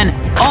can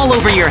all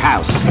over your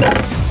house.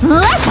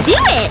 Let's do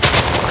it.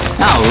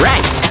 All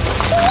right.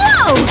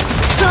 Whoa.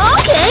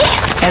 Okay.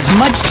 As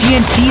much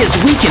TNT as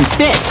we can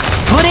fit.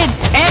 Put it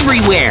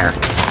everywhere.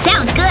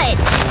 Sounds good.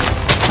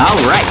 All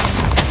right.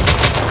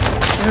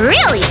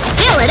 Really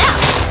fill it up.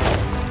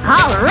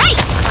 All right.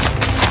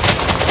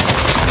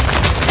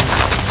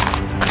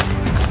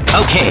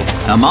 Okay,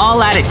 I'm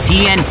all out of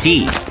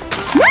TNT.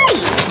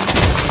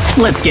 Nice.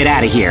 Let's get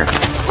out of here.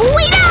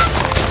 Wait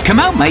up. Come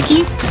out,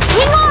 Mikey.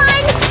 Hang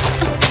on.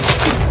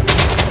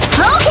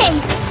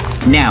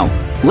 Okay. Now,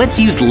 let's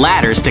use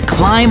ladders to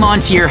climb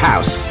onto your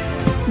house.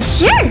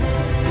 Sure.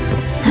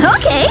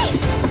 Okay.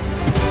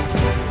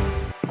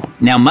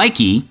 Now,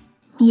 Mikey,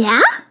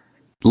 Yeah?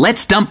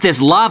 let's dump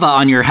this lava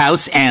on your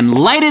house and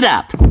light it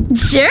up.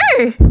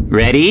 Sure.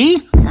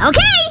 Ready?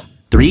 Okay.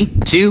 3,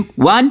 2,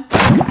 1,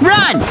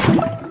 run!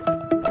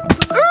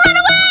 Run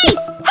away!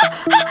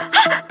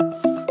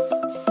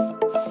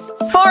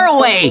 Far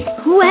away!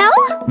 Well?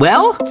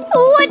 Well?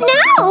 What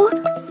now?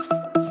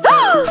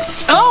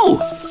 Oh!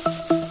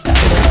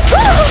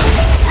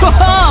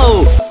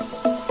 Whoa!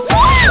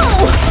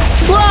 Whoa!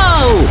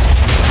 Whoa!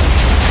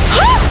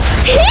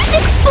 It's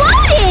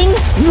exploding!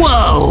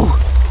 Whoa!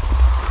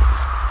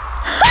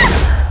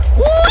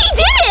 We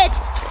did it!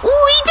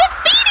 We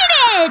defeated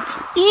it!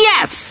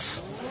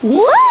 Yes!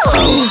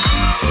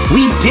 Whoa!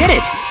 We did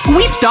it!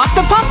 We stopped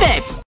the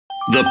puppet!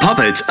 The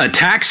puppet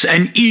attacks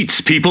and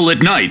eats people at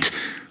night.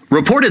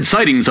 Reported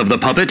sightings of the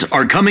puppet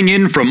are coming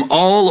in from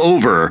all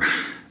over.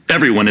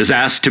 Everyone is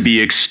asked to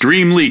be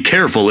extremely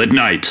careful at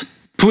night.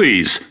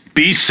 Please,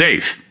 be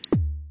safe.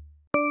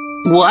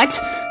 What?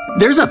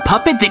 There's a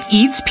puppet that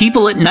eats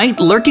people at night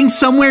lurking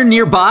somewhere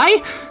nearby?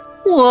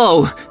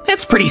 Whoa,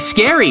 that's pretty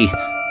scary.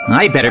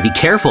 I better be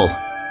careful.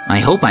 I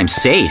hope I'm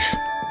safe.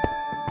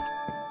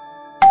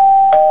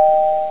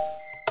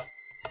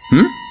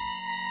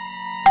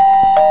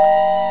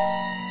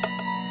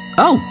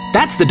 Oh,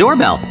 that's the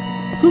doorbell.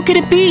 Who could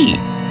it be?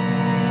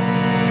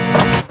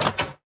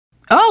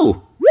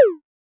 Oh!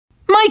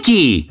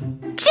 Mikey!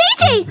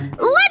 JJ,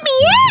 let me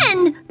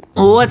in!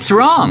 What's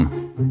wrong?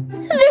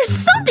 There's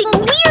something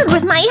weird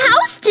with my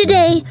house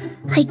today.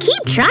 I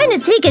keep trying to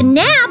take a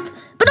nap,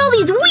 but all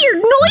these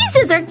weird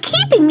noises are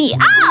keeping me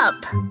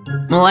up.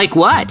 Like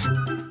what?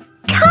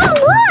 Come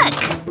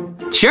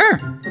look! Sure.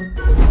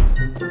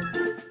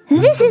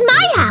 This is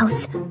my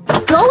house.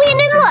 Go in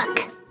and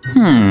look.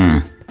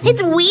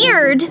 It's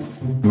weird.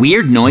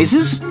 Weird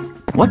noises?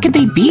 What could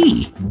they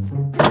be?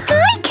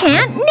 I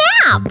can't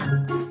nap.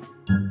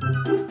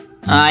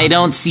 I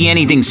don't see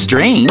anything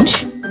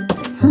strange.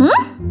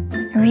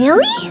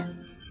 Really?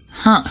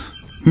 Huh.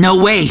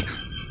 No way.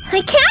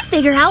 I can't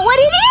figure out what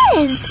it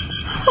is.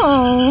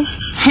 Oh.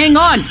 Hang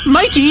on,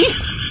 Mikey!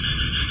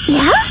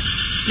 Yeah?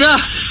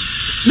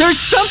 There's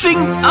something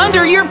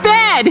under your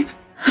bed!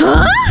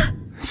 Huh?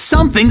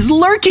 Something's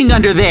lurking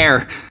under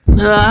there.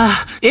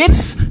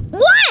 It's...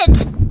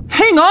 What?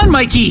 Hang on,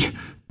 Mikey!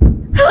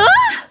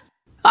 Huh?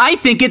 I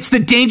think it's the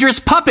dangerous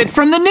puppet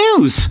from the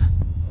news.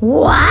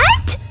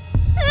 What?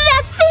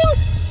 That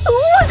thing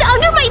was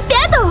under my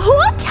bed the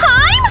whole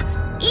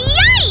time?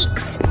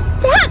 Yikes!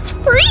 That's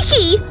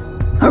freaky!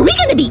 Are we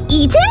gonna be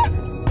eaten?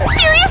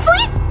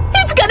 Seriously?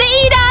 It's gonna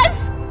eat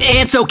us!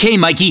 It's okay,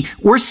 Mikey.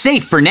 We're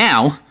safe for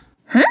now.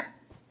 Huh?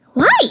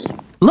 Why?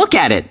 Look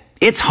at it.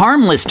 It's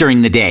harmless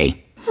during the day.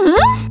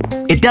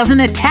 It doesn't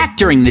attack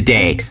during the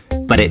day,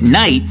 but at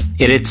night,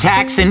 it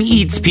attacks and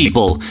eats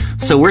people.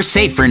 So we're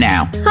safe for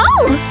now.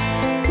 Oh!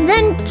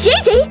 Then,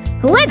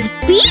 JJ, let's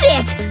beat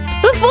it!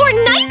 Before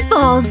night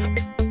falls!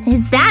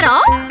 Is that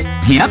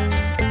all? Yep.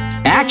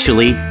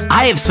 Actually,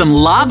 I have some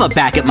lava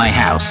back at my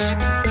house.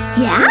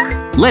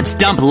 Yeah? Let's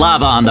dump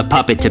lava on the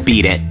puppet to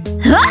beat it.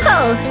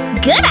 Oh,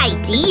 good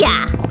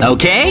idea!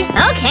 Okay?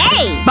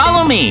 Okay,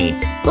 Follow me.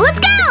 let's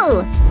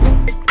go!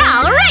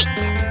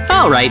 Alright,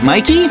 All right,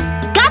 Mikey.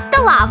 got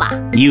the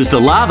lava. Use the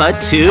lava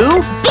to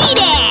Beat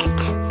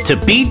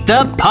it! beat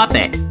the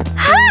puppet.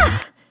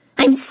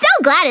 I'm so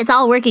glad it's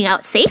all working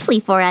out safely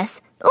for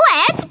us.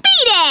 Let's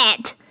beat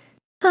it!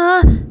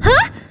 Huh?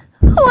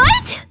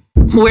 What?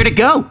 Where'd it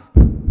go?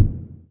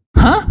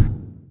 Huh?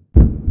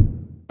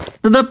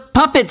 The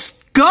puppet's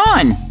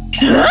gone.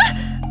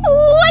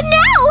 What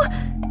now?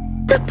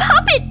 The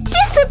puppet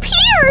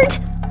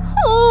disappeared!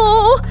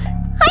 Oh,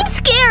 I'm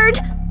scared.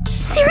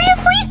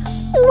 Seriously?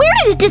 Where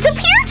did it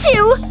disappear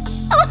to?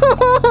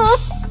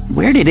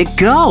 Where did it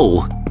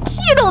go?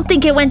 You don't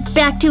think it went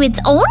back to its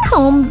own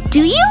home,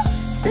 do you?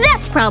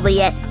 That's probably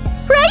it,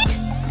 right?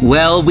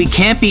 Well, we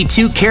can't be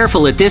too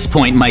careful at this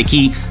point,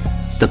 Mikey.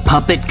 The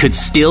puppet could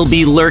still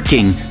be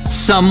lurking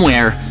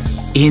somewhere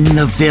in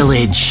the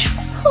village.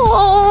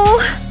 Oh,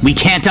 We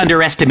can't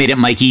underestimate it,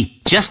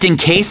 Mikey. Just in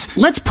case,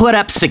 let's put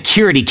up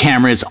security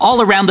cameras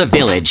all around the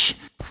village.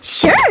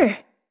 sure.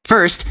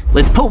 First,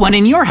 let's put one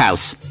in your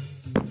house.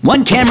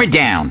 One camera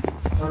down.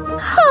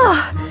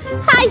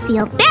 I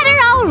feel better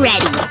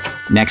already.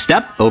 Next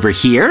up, over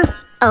here,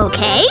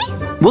 Okay.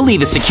 we'll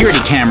leave a security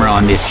camera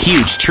on this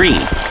huge tree.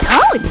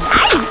 Oh,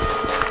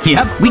 nice.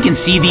 Yep, we can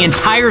see the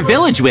entire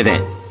village with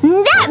it.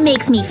 That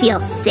makes me feel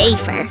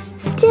safer.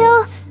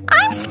 Still,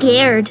 I'm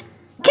scared.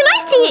 Can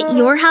I stay at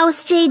your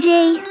house,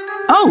 JJ?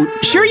 Oh,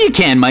 sure you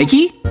can,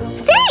 Mikey.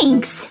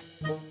 Thanks.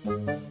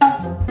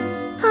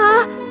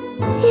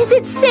 Is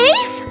it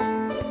safe?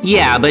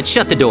 Yeah, but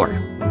shut the door.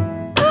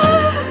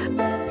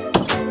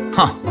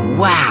 Huh,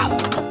 wow.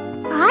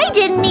 I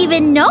didn't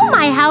even know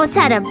my house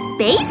had a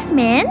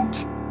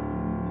basement.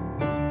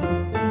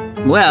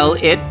 Well,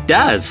 it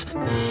does.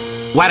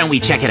 Why don't we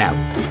check it out?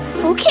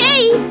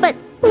 Okay, but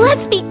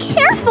let's be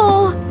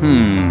careful.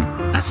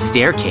 A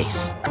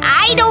staircase.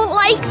 I don't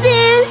like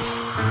this.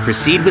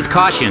 Proceed with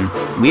caution.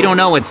 We don't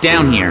know what's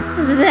down here.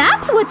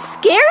 That's what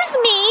scares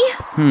me.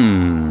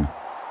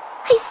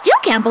 I still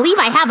can't believe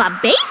I have a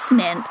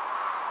basement.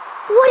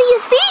 What do you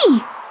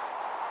see?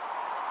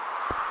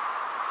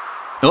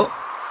 Oh.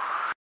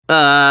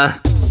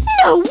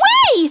 No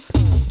way!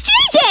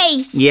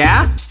 JJ!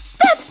 Yeah?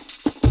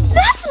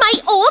 That's my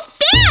old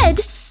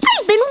bed!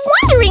 I've been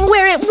wondering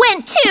where it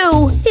went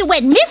to! It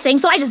went missing,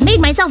 so I just made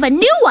myself a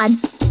new one.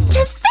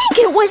 To think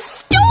it was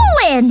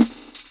stolen!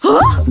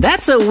 Huh?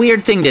 That's a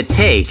weird thing to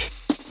take.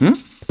 And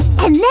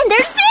then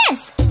there's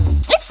this!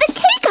 It's the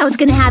cake I was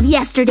gonna have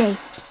yesterday.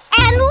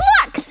 And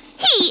look!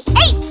 He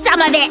ate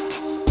some of it!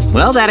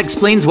 Well, that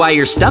explains why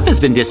your stuff has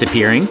been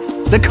disappearing.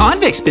 The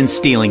convict's been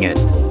stealing it.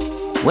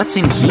 What's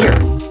in here?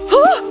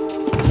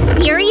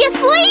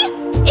 Seriously?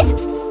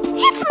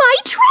 It's my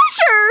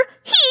treasure!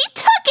 He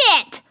took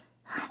it!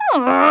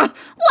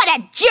 What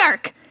a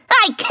jerk!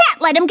 I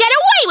can't let him get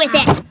away with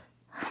it!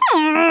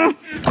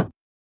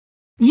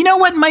 You know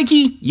what,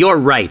 Mikey? You're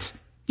right.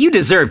 You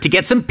deserve to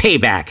get some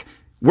payback.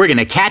 We're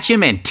gonna catch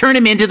him and turn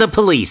him into the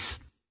police.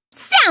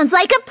 Sounds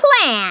like a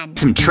plan!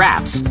 Some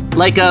traps,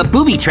 like a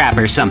booby trap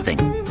or something.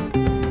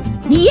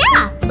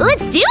 Yeah,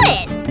 let's do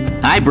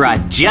it! I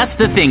brought just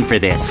the thing for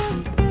this.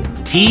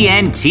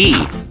 TNT.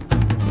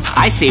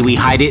 I say we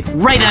hide it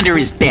right under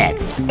his bed.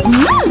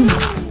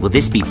 Will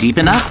this be deep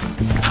enough?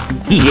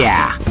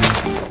 Yeah.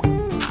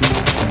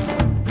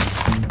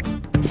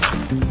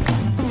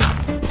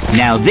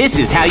 Now this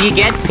is how you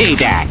get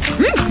payback.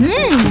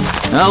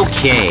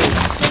 Okay.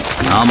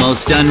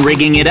 Almost done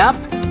rigging it up.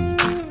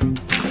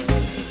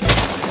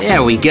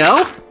 There we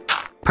go.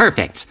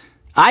 Perfect.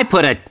 I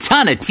put a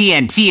ton of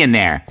TNT in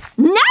there.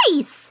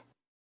 Nice!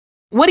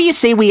 What do you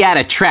say we add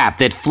a trap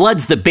that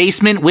floods the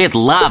basement with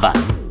lava?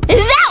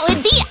 That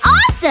would be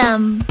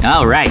awesome!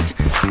 All right.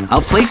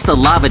 I'll place the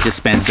lava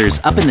dispensers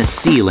up in the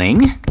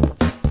ceiling.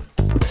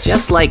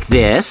 Just like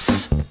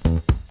this.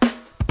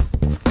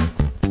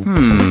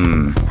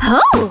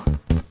 Oh!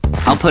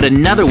 I'll put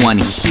another one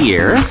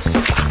here.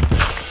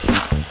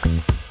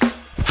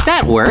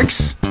 That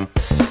works.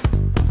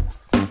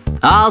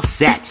 All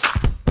set.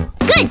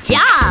 Good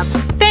job!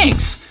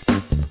 Thanks.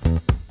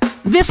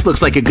 This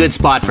looks like a good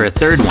spot for a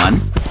third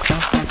one.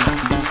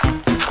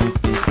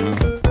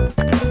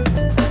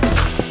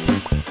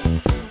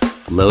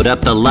 Load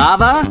up the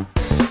lava.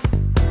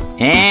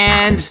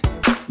 And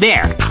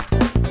there.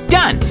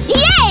 Done.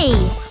 Yay!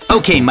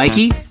 Okay,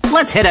 Mikey,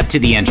 let's head up to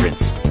the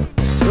entrance.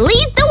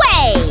 Lead the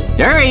way!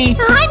 Hurry!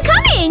 I'm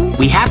coming!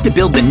 We have to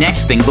build the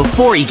next thing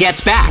before he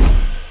gets back.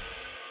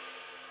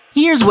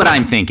 Here's what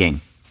I'm thinking.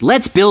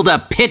 Let's build a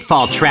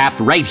pitfall trap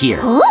right here.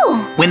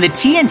 Oh! When the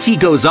TNT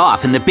goes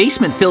off and the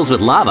basement fills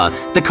with lava,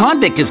 the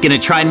convict is gonna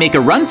try and make a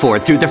run for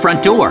it through the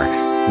front door.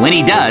 When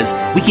he does,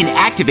 we can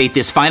activate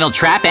this final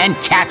trap and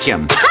catch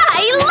him.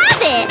 I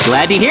love it!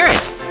 Glad to hear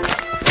it.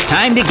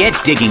 Time to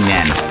get digging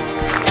then.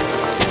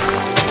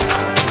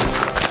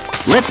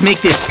 Let's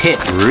make this pit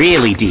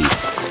really deep.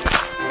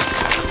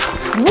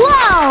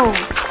 Whoa!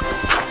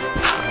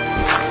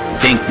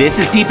 Think this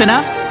is deep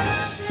enough?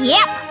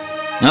 Yep.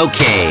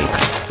 Okay,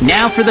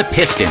 now for the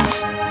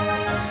pistons.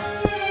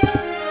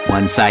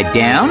 One side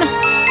down,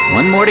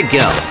 one more to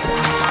go.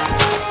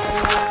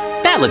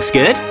 That looks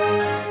good.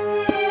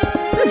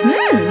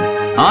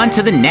 On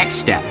to the next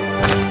step.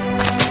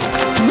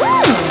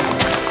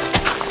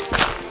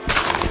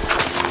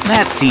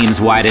 That seems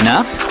wide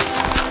enough.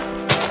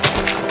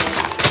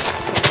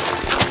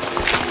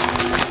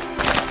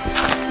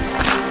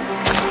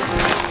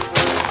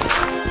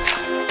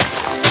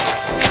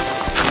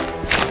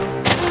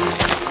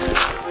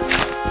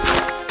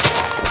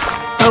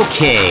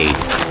 Okay,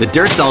 the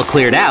dirt's all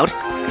cleared out.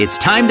 It's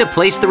time to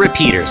place the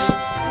repeaters.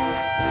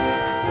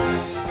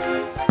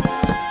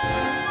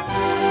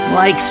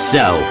 Like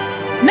so.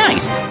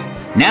 Nice.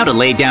 Now to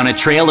lay down a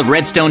trail of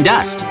redstone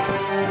dust.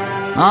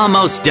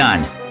 Almost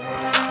done.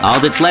 All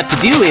that's left to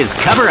do is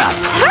cover up.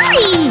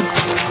 Hurry!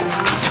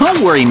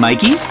 Don't worry,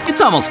 Mikey.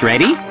 It's almost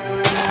ready.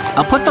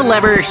 I'll put the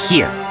lever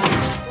here.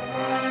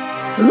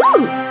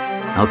 Ooh!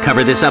 I'll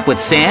cover this up with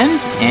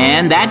sand,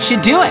 and that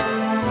should do it.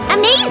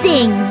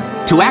 Amazing!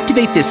 To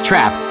activate this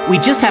trap, we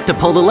just have to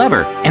pull the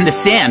lever, and the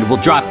sand will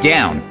drop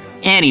down.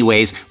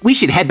 Anyways, we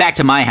should head back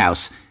to my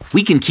house.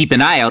 We can keep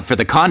an eye out for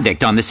the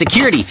convict on the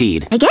security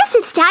feed. I guess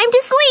it's time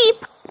to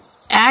sleep.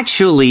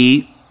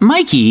 Actually,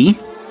 Mikey...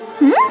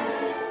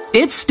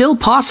 It's still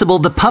possible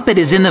the puppet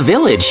is in the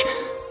village.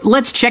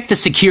 Let's check the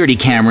security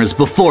cameras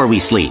before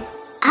we sleep.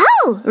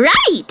 Oh,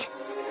 right!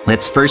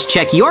 Let's first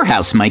check your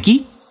house,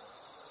 Mikey.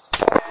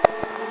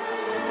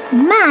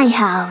 My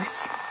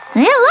house.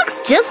 It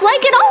looks just like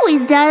it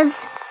always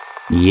does.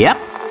 Yep.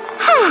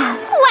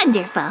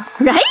 Wonderful,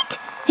 right?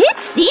 It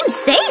seems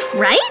safe,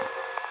 right?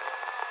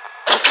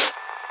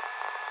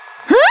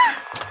 Huh?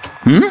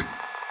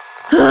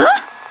 Huh?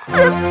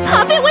 The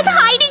puppet was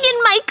hiding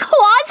in my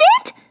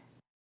closet?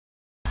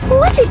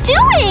 What's it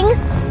doing?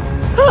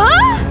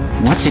 Huh?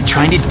 What's it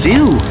trying to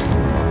do?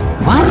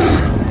 What?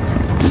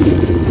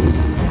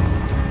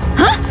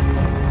 Huh?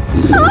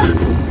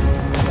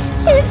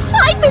 If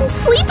I'd been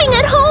sleeping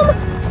at home,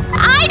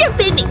 I'd have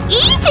been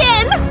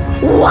eaten!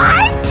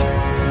 What?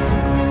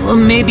 Well,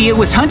 maybe it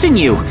was hunting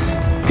you.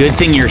 Good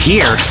thing you're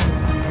here.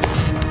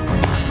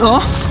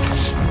 Oh!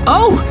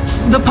 Oh!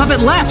 The puppet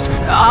left!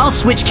 I'll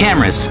switch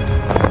cameras.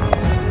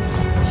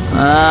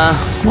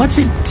 What's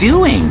it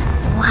doing?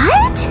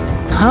 What?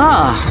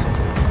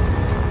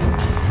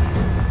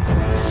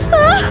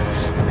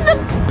 The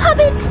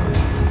puppet's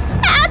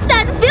at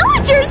that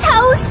villager's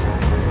house!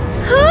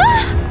 Huh?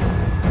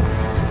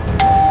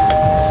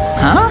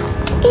 Huh?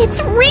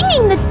 It's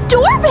ringing the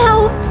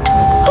doorbell!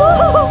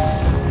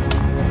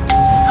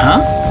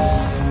 Huh?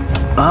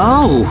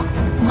 Oh!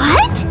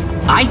 What?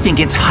 I think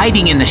it's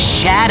hiding in the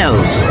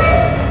shadows.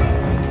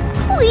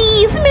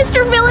 Please,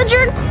 Mr.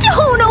 Villager,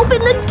 don't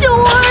open the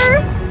door!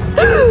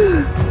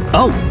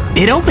 Oh,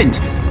 it opened.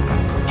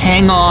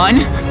 Hang on.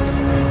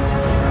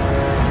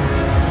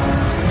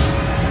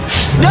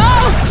 No!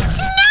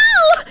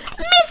 No!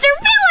 Mr.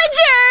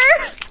 Villager!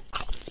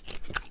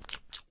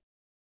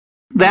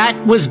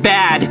 That was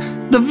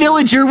bad. The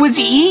villager was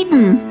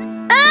eaten.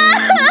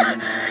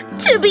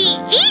 To be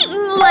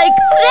eaten like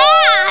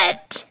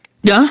that!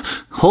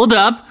 Hold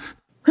up.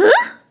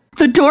 Huh?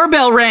 The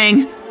doorbell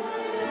rang.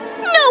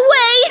 No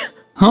way!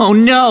 Oh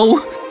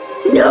no.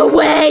 No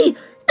way!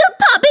 The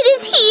puppet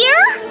is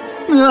here?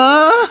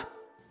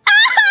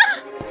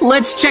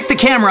 Let's check the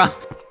camera.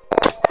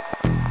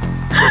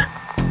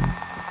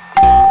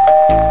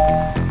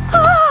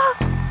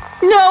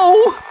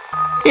 No!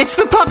 It's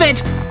the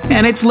puppet!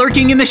 And it's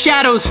lurking in the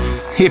shadows.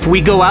 If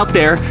we go out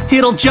there,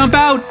 it'll jump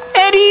out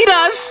and eat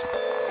us!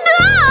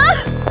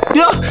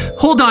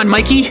 Hold on,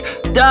 Mikey.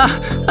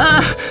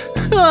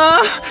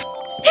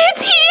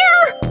 It's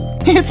here!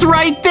 It's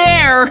right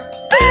there!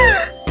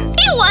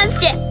 It wants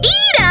to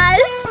eat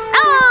us!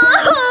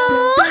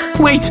 Oh!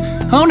 Wait!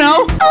 Oh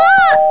no!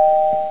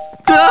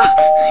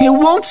 It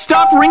won't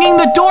stop ringing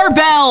the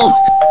doorbell!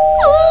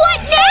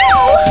 What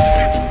now?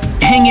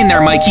 Hang in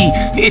there, Mikey.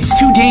 It's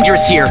too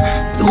dangerous here.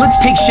 Let's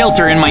take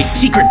shelter in my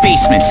secret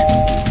basement.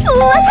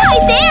 Let's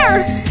hide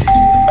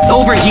there!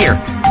 Over here.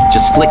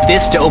 Just flick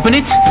this to open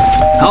it.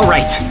 All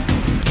right.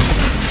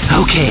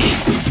 Okay.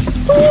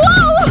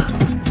 Whoa!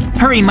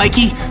 Hurry,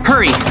 Mikey.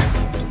 Hurry.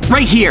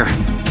 Right here.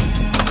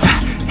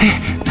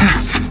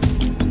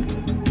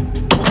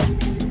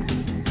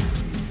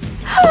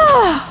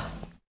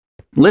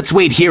 Let's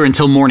wait here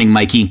until morning,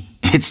 Mikey.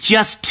 It's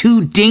just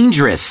too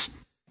dangerous.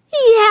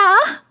 Yeah.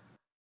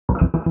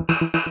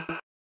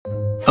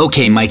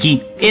 Okay,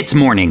 Mikey. It's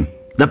morning.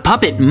 The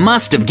puppet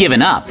must have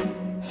given up.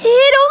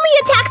 It only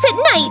attacks at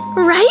night,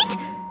 right?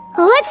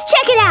 Let's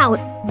check it out.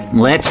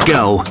 Let's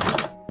go.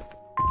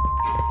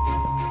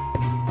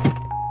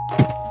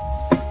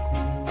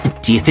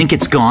 Do you think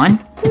it's gone?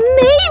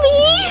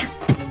 Maybe.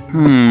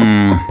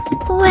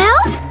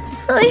 Well,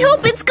 I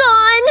hope it's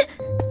gone.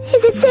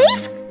 Is it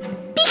safe?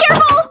 Be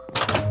careful!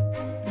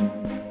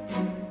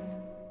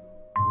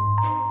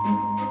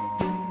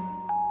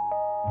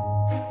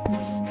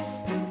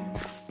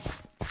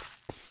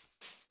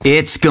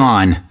 It's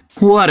gone.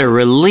 What a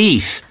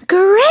relief.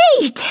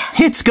 Great!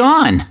 It's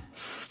gone.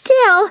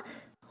 Still,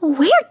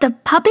 where'd the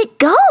puppet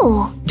go?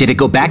 Did it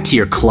go back to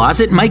your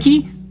closet,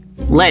 Mikey?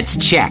 Let's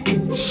check.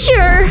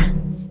 Sure.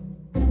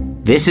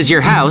 This is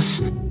your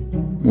house.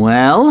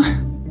 Well?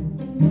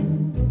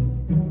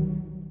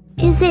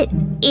 Is it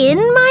in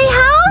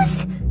my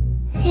house?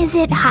 Is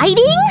it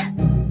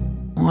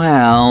hiding?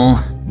 Well...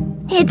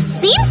 It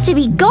seems to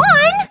be gone.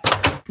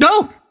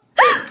 No!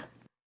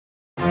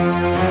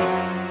 There!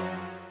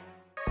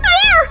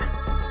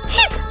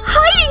 It's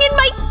hiding in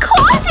my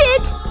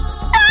closet!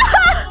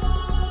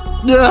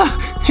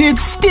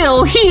 It's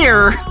still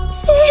here!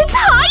 It's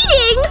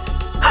hiding!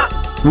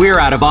 We're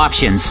out of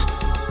options.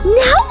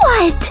 Now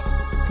what?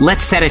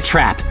 Let's set a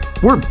trap.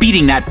 We're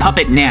beating that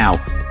puppet now.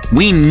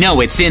 We know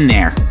it's in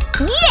there.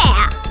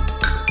 Yeah!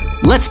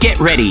 Let's get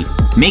ready.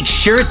 Make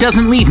sure it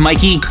doesn't leave,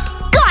 Mikey.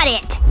 Got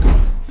it!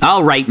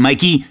 All right,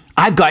 Mikey.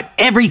 I've got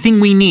everything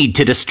we need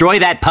to destroy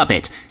that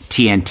puppet.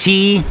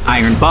 TNT,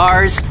 iron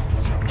bars.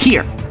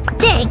 Here.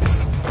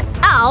 Thanks.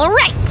 All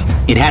right.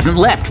 It hasn't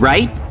left,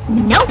 right?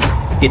 Nope.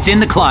 It's in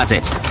the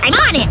closet. I'm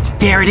on it.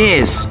 There it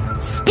is.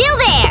 Still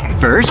there.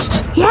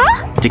 First,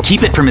 Yeah? to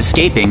keep it from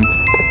escaping,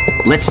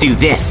 let's do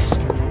this.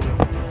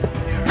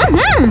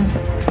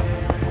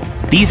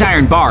 These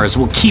iron bars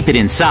will keep it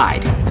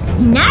inside.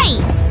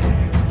 Nice.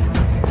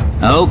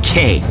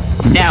 Okay,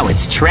 now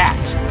it's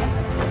trapped.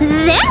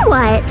 Then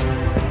what?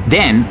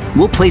 Then,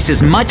 we'll place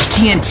as much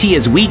TNT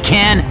as we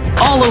can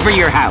all over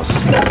your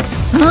house.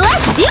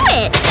 Let's do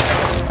it.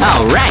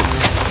 All right.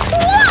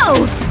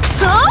 Whoa.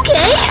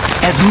 Okay.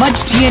 As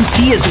much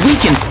TNT as we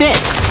can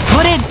fit.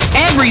 Put it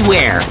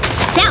everywhere.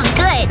 Sounds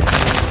good.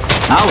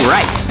 All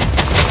right.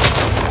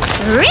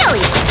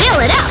 Really fill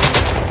it up.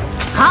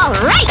 All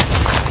right.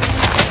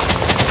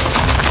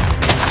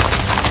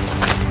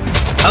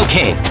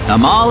 Okay,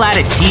 I'm all out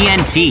of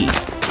TNT.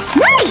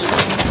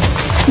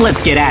 Nice!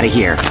 Let's get out of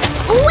here.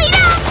 Wait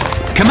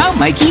up! Come out,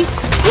 Mikey.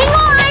 Hang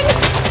on!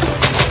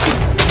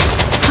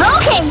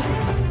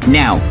 Okay.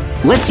 Now,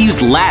 let's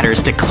use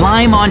ladders to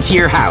climb onto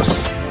your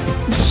house.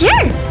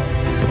 Sure.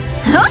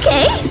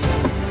 Okay.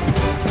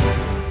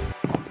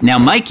 Now,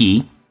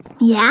 Mikey,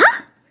 Yeah?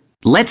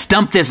 let's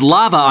dump this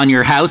lava on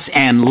your house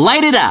and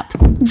light it up.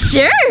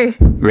 Sure.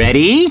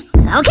 Ready?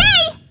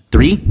 Okay.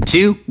 3,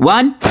 2,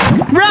 1,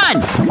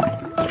 run!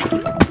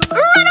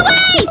 Run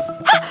away!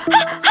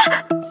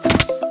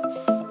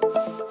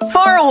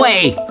 Far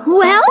away!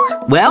 Well?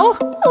 Well?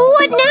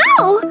 What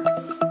now?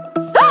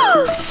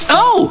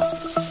 Oh!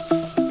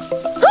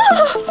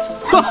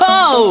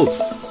 Whoa!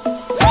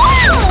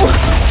 Wow!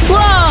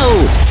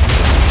 Whoa!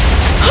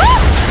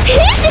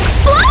 It's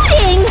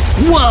exploding!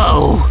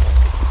 Whoa!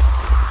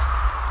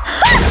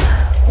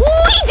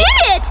 We did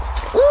it!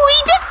 We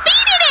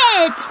defeated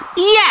it!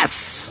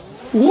 Yes!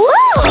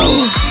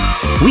 Whoa!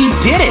 We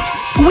did it!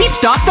 We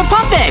stopped the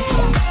puppet!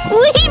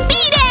 We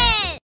beat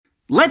it!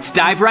 Let's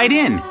dive right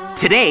in.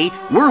 Today,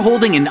 we're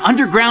holding an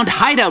underground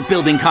hideout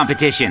building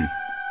competition.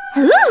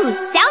 Ooh,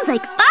 sounds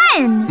like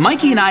fun!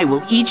 Mikey and I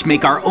will each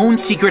make our own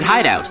secret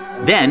hideout.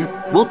 Then,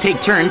 we'll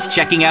take turns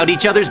checking out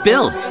each other's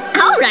builds.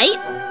 All right,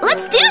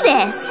 let's do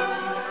this!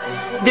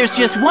 There's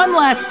just one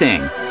last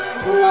thing.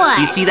 What?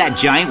 You see that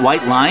giant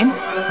white line?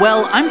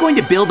 Well, I'm going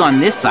to build on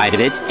this side of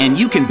it, and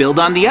you can build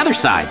on the other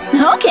side.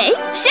 Okay,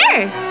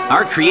 sure.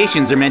 Our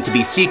creations are meant to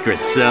be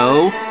secret,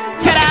 so...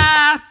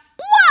 Ta-da!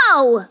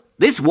 Whoa!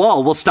 This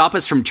wall will stop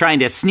us from trying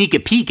to sneak a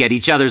peek at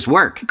each other's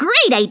work.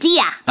 Great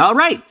idea! All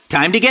right,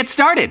 time to get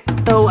started.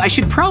 Though I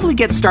should probably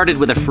get started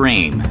with a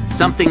frame.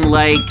 Something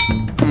like...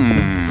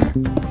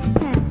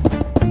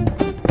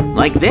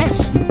 like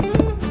this.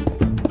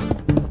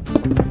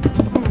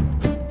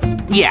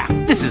 Yeah,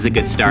 this is a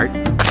good start.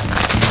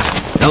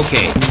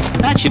 Okay,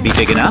 that should be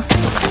big enough.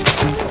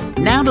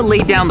 Now to lay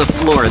down the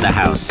floor of the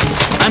house.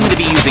 I'm going to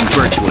be using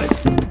birchwood.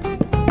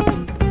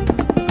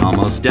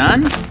 Almost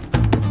done.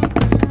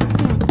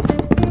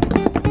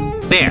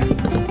 There.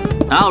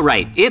 All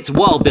right, it's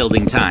wall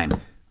building time.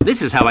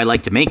 This is how I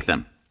like to make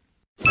them.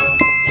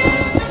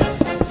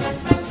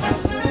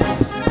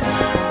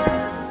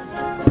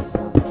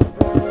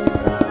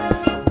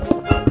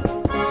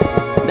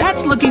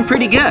 That's looking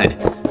pretty good.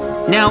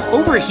 Now,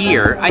 over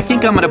here, I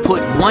think I'm gonna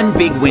put one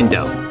big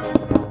window.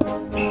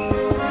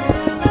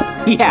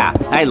 Yeah,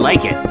 I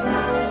like it.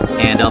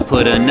 And I'll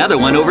put another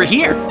one over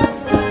here.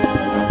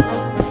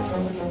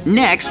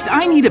 Next,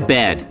 I need a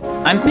bed.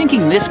 I'm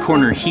thinking this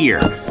corner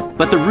here,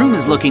 but the room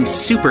is looking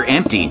super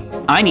empty.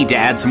 I need to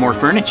add some more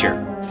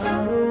furniture.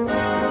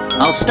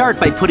 I'll start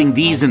by putting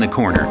these in the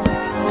corner.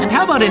 And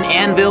how about an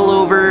anvil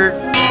over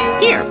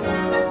here?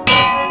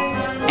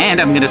 And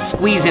I'm gonna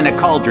squeeze in a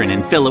cauldron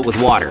and fill it with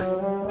water.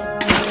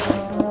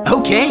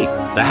 Okay,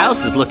 the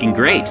house is looking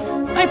great.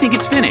 I think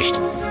it's finished,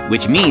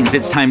 which means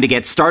it's time to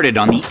get started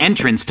on the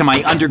entrance to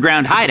my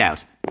underground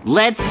hideout.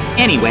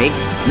 Anyway,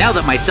 now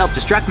that my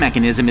self-destruct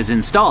mechanism is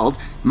installed,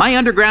 my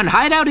underground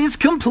hideout is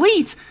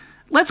complete.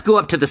 Let's go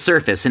up to the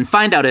surface and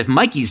find out if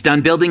Mikey's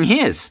done building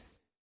his.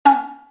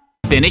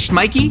 Finished,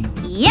 Mikey?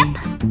 Yep.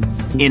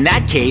 In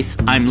that case,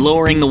 I'm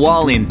lowering the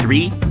wall in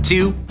 3,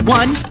 2,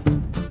 1.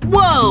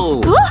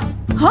 Whoa!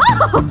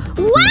 Oh,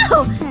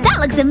 wow! That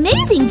looks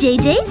amazing,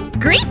 JJ.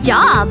 Great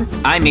job.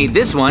 I made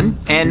this one,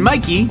 and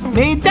Mikey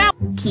made that.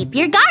 Keep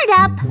your guard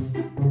up.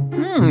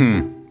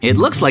 It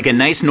looks like a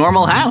nice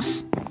normal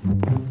house.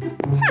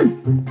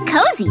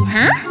 Cozy,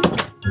 huh?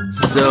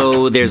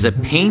 So there's a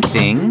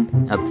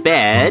painting, a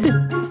bed.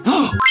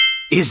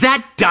 Is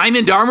that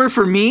diamond armor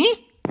for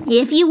me?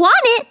 If you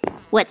want it,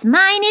 what's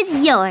mine is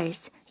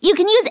yours. You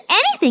can use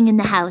anything in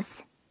the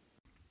house.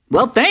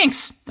 Well,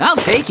 thanks. I'll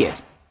take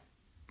it.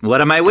 What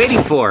am I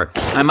waiting for?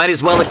 I might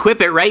as well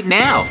equip it right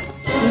now.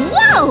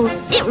 Whoa!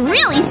 It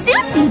really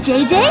suits you,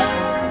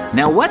 JJ.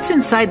 Now what's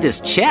inside this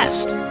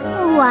chest?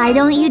 Why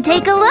don't you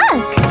take a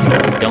look?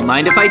 Don't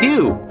mind if I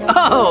do.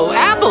 Oh,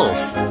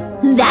 apples!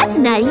 That's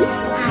nice.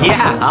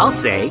 Yeah, I'll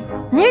say.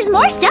 There's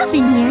more stuff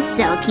in here,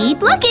 so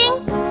keep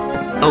looking.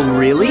 Oh,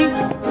 really?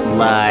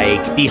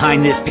 Like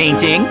behind this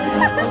painting?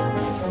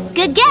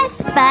 Good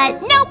guess,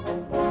 but nope.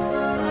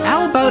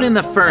 How about in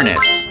the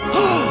furnace?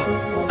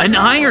 An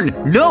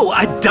iron! No,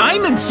 a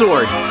diamond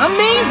sword!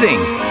 Amazing!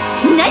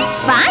 Nice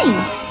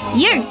find.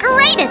 You're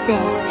great at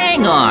this.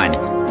 Hang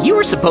on. You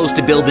were supposed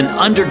to build an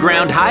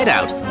underground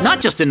hideout,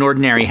 not just an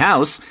ordinary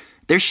house.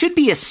 There should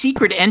be a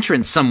secret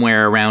entrance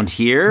somewhere around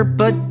here,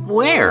 but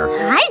where?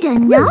 I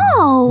don't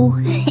know.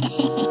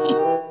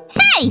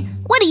 Hey,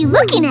 what are you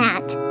looking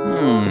at?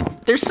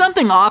 There's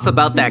something off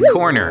about that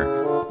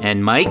corner.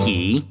 And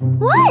Mikey,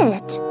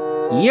 What?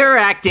 you're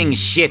acting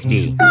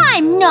shifty.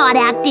 I'm not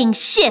acting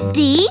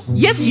shifty.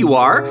 Yes, you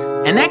are.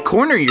 And that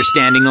corner you're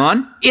standing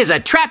on is a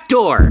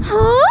trapdoor.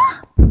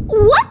 Huh?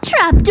 What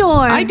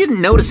trapdoor? I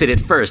didn't notice it at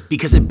first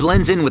because it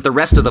blends in with the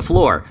rest of the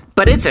floor,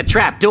 but it's a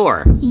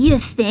trapdoor. You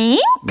think?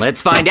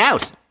 Let's find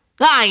out.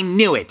 I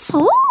knew it!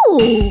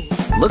 Ooh!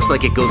 Looks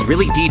like it goes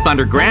really deep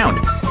underground,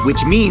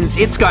 which means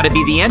it's gotta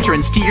be the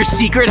entrance to your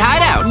secret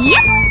hideout.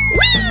 Yep!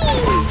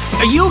 Whee!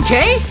 Are you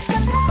okay?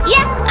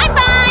 Yep, I'm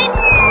fine!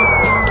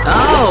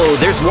 Oh,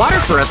 there's water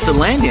for us to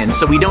land in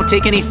so we don't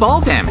take any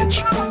fall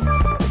damage.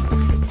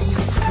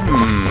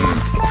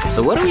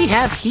 So what do we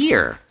have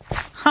here?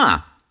 Huh.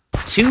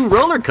 2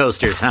 roller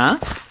coasters, huh?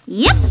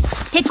 Yep,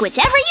 pick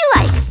whichever you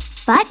like,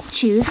 but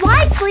choose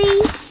wisely.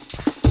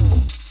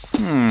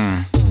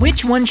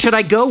 Which one should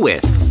I go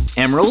with?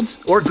 Emerald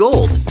or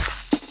gold?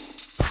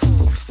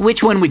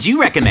 Which one would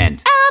you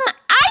recommend?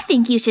 I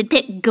think you should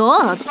pick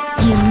gold.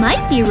 You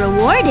might be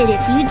rewarded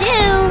if you do.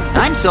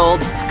 I'm sold.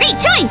 Great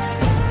choice,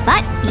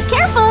 but be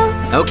careful.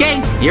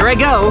 Okay, here I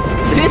go.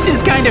 This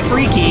is kind of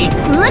freaky.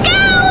 Look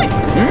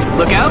out!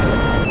 Look out.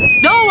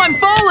 No, I'm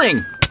falling!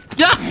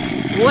 Ah,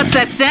 what's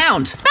that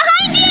sound?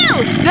 Behind you!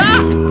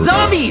 Ah,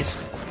 zombies!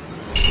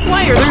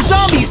 Why are there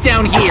zombies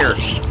down here?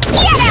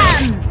 Get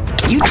him!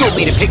 You told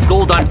me to pick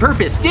gold on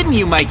purpose, didn't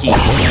you, Mikey?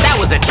 That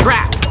was a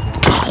trap.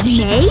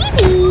 Maybe.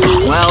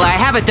 Well, I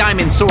have a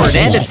diamond sword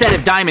and a set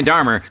of diamond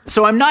armor,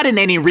 so I'm not in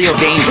any real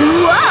danger.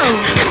 Whoa,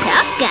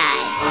 tough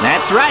guy.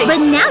 That's right.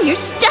 But now you're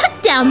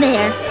stuck down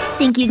there.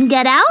 Think you can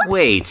get out?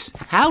 Wait,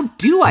 how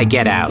do I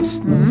get out?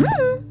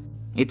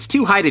 It's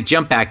too high to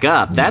jump back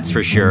up, that's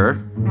for sure.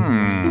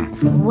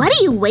 What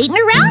are you waiting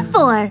around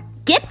for?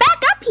 Get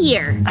back up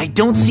here. I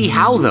don't see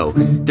how, though.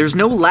 There's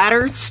no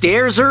ladder,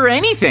 stairs, or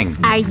anything.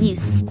 Are you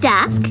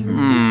stuck?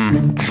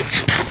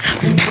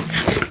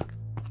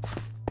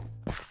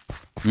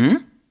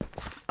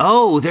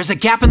 Oh, there's a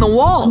gap in the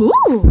wall.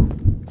 Ooh.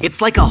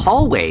 It's like a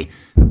hallway.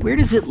 Where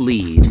does it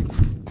lead?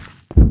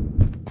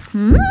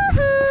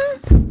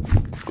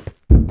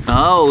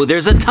 Oh,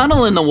 there's a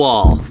tunnel in the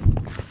wall.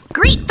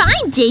 Great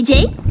find,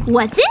 JJ.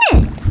 What's in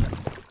it?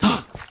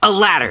 A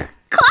ladder.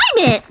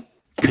 Climb it.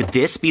 Could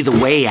this be the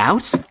way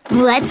out?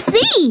 Let's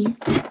see.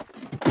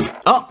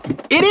 Oh,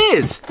 it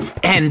is!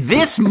 And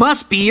this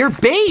must be your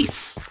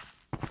base.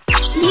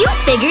 You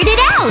figured it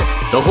out.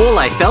 The hole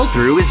I fell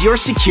through is your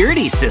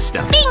security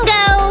system.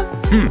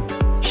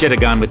 Bingo. Should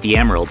have gone with the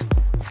emerald.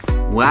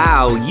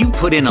 Wow, you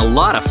put in a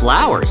lot of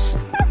flowers.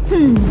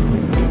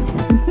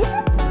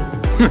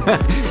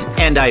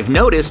 And I've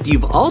noticed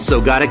you've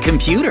also got a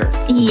computer.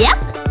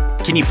 Yep.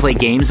 Can you play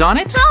games on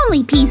it?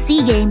 Only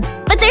PC games,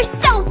 but they're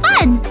so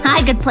fun.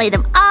 I could play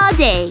them all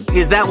day.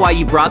 Is that why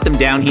you brought them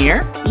down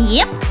here?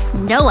 Yep.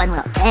 No one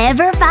will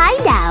ever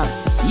find out.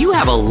 You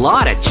have a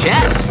lot of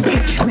chests.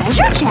 They're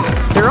treasure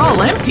chests. They're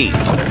all empty. I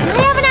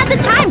haven't had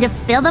the time to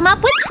fill them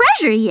up with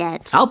treasure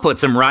yet. I'll put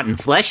some rotten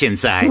flesh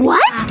inside.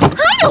 What?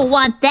 I don't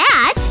want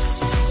that.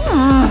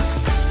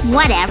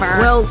 Whatever.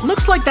 Well,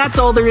 looks like that's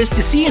all there is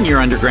to see in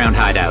your underground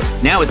hideout.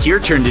 Now it's your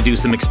turn to do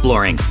some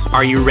exploring.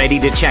 Are you ready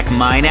to check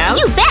mine out?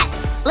 You bet.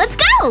 Let's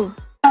go.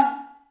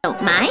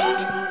 Don't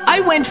mind?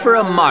 I went for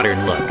a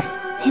modern look.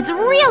 It's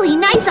really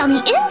nice on the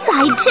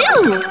inside,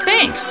 too.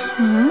 Thanks.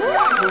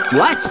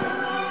 What?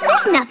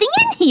 There's nothing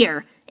in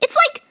here. It's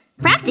like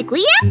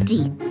practically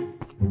empty.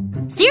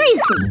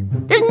 Seriously,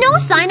 there's no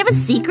sign of a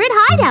secret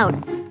hideout.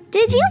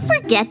 Did you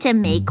forget to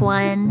make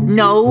one?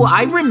 No,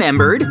 I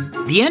remembered.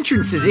 The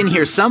entrance is in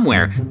here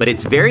somewhere, but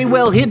it's very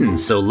well hidden,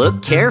 so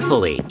look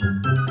carefully.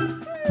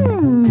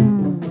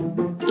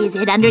 Is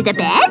it under the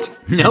bed?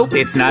 Nope,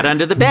 it's not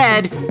under the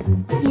bed.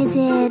 Is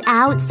it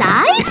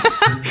outside?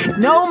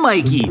 No,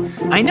 Mikey.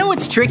 I know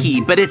it's tricky,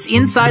 but it's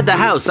inside the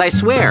house, I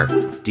swear.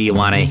 Do you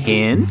want a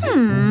hint?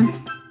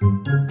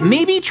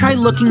 Maybe try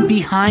looking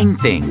behind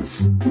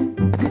things.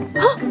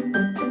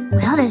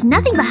 Well, there's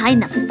nothing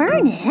behind the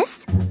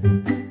furnace.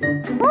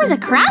 Or the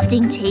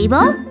crafting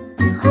table.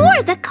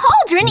 Or the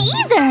cauldron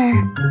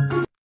either.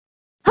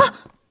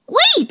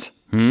 Wait!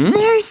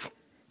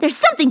 There's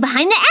something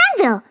behind the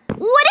anvil.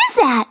 What is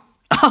that?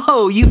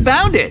 Oh, you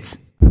found it!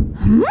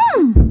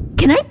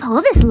 Can I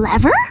pull this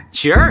lever?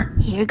 Sure.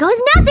 Here goes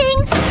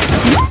nothing.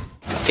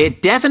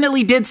 It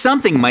definitely did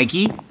something,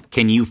 Mikey.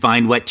 Can you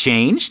find what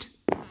changed?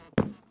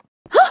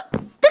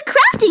 The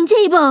crafting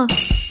table.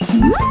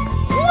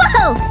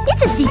 Whoa!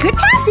 It's a secret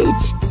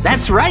passage.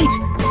 That's right.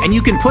 And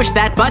you can push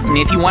that button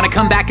if you want to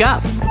come back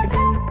up.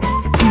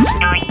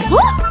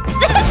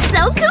 That's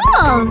so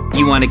cool.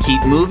 You want to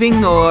keep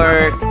moving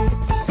or...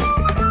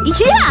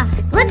 Yeah,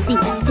 let's see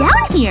what's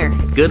down here.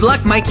 Good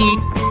luck, Mikey.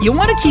 You'll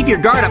want to keep your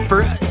guard up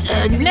for...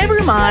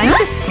 never mind.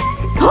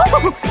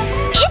 Oh,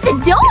 it's a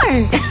door.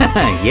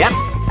 Yep.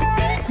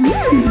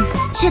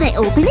 Should I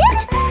open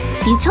it?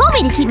 You told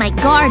me to keep my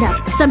guard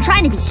up, so I'm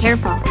trying to be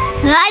careful.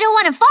 I don't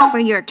want to fall for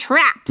your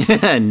traps.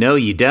 No,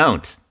 you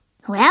don't.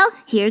 Well,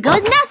 here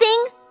goes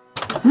nothing.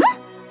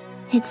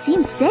 It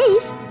seems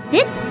safe.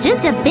 It's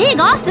just a big,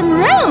 awesome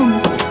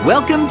room.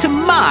 Welcome to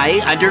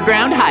my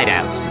underground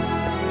hideout.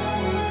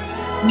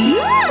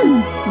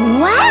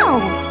 Wow.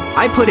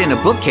 I put in a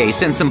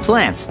bookcase and some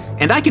plants,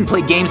 and I can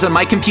play games on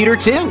my computer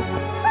too.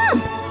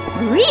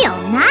 Real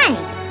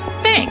nice.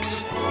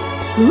 Thanks.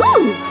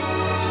 Ooh.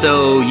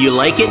 So, you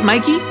like it,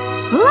 Mikey?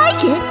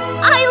 Like it?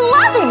 I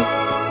love it.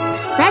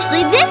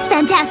 Especially this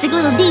fantastic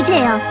little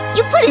detail.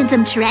 You put in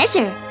some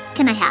treasure.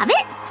 Can I have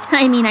it?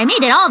 I mean, I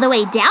made it all the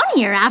way down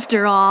here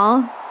after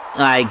all.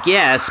 I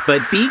guess,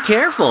 but be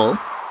careful.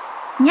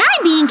 Yeah,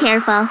 I'm being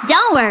careful.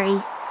 Don't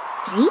worry.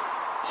 3,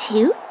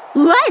 2,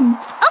 1.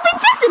 Open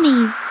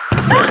sesame!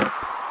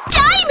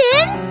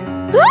 Diamonds!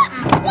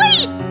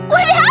 Wait!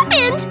 What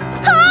happened?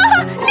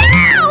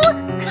 No!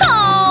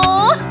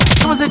 Oh!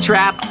 It was a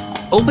trap.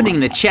 Opening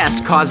the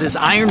chest causes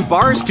iron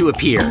bars to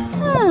appear.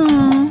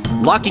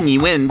 Locking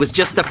you in was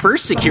just the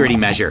first security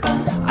measure.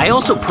 I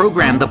also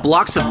programmed the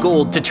blocks of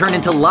gold to turn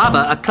into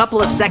lava a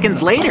couple of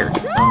seconds later.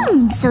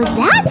 So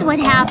that's what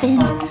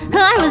happened.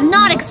 I was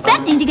not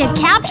expecting to get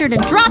captured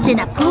and dropped in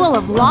a pool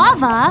of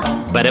lava.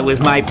 But it was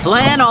my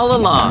plan all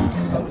along.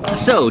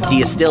 So, do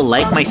you still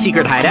like my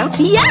secret hideout?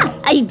 Yeah,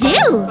 I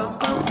do.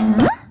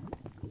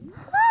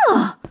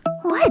 Oh,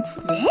 what's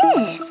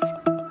this?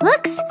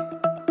 Looks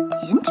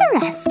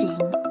interesting.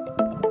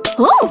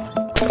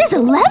 Oh, there's a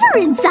lever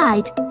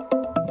inside.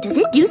 Does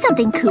it do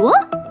something cool?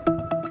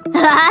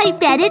 I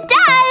bet it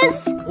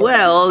does!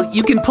 Well,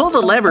 you can pull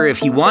the lever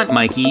if you want,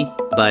 Mikey,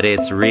 but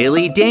it's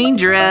really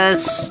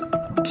dangerous.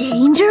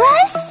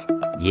 Dangerous?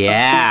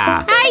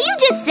 Yeah. Are you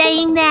just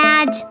saying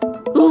that?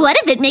 What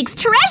if it makes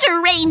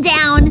treasure rain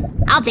down?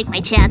 I'll take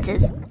my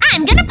chances.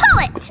 I'm gonna pull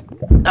it!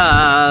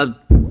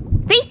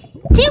 3,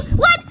 2,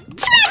 1,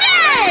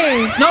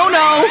 treasure! No!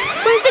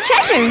 Where's the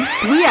treasure?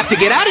 We have to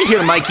get out of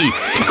here, Mikey.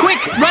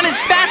 Quick, run as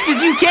fast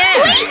as you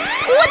can! Wait!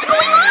 What's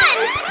going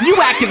on?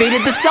 You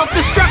activated the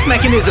self-destruct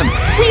mechanism.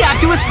 We have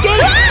to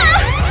escape! Ah!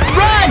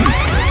 Run!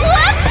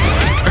 Whoops!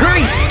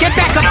 Hurry, get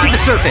back up to the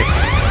surface.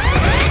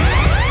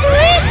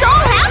 It's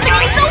all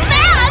happening so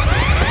fast!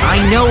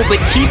 I know, but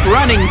keep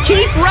running,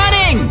 keep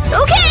running!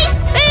 Okay,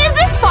 is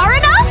this far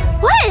enough?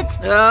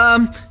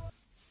 What?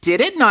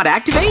 Did it not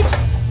activate?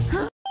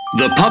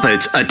 The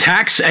puppet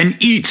attacks and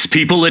eats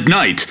people at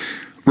night.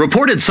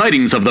 Reported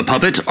sightings of the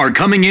puppet are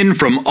coming in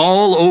from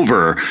all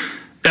over.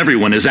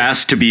 Everyone is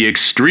asked to be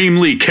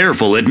extremely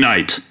careful at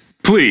night.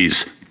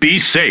 Please, be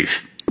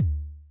safe.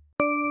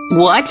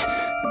 What?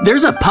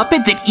 There's a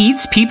puppet that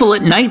eats people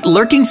at night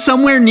lurking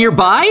somewhere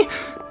nearby?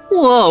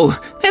 Whoa,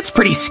 that's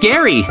pretty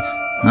scary.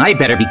 I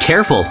better be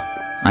careful.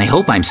 I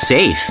hope I'm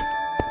safe.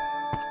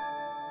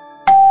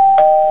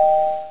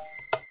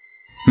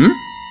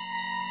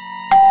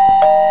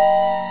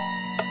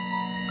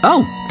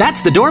 Oh,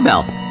 that's the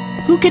doorbell.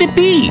 Who could it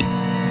be?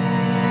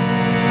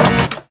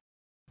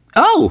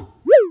 Oh!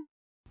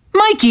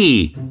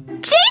 Mikey!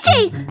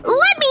 JJ,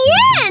 let me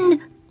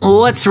in!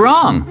 What's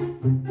wrong?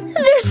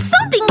 There's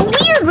something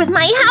weird with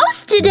my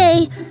house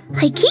today.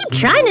 I keep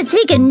trying to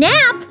take a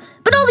nap,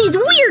 but all these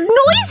weird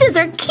noises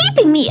are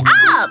keeping me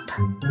up.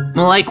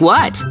 Like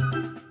what?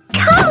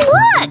 Come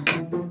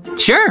look!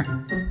 Sure.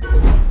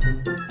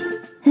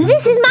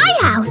 This is my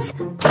house.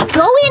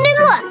 Go in and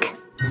look.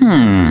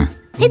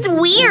 It's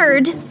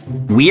weird.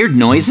 Weird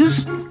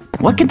noises?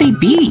 What could they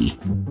be?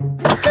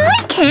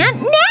 I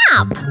can't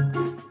nap.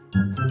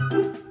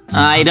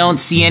 I don't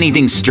see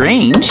anything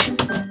strange.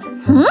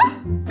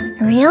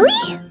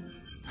 Really?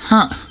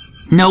 Huh.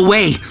 No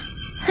way.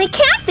 I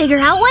can't figure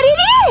out what it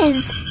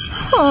is.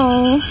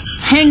 Oh.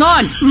 Hang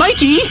on,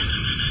 Mikey!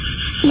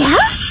 Yeah?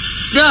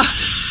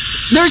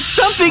 There's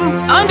something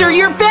under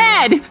your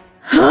bed!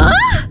 Huh?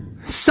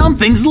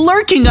 Something's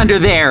lurking under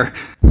there.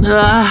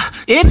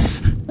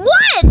 It's...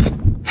 What?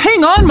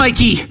 Hang on,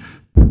 Mikey!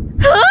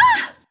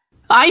 Huh?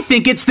 I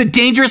think it's the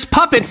dangerous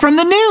puppet from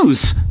the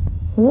news.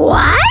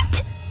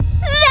 What?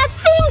 That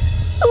thing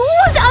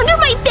was under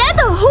my bed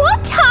the whole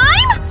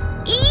time?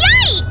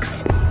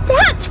 Yikes!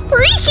 That's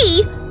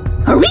freaky!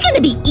 Are we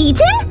gonna be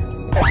eaten?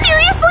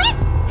 Seriously?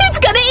 It's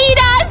gonna eat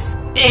us!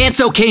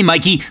 It's okay,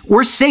 Mikey.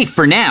 We're safe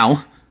for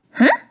now.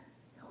 Huh?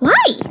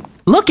 Why?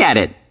 Look at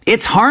it.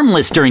 It's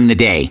harmless during the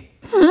day.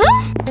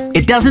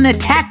 It doesn't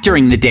attack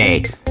during the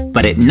day,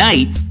 but at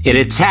night, it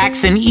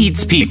attacks and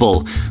eats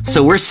people.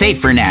 So we're safe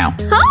for now.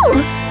 Oh!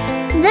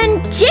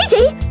 Then,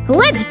 JJ,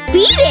 let's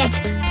beat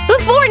it!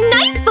 Before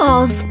night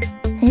falls!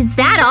 Is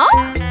that all?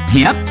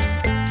 Yep.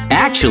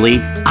 Actually,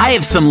 I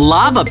have some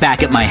lava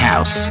back at my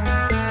house.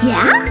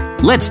 Yeah?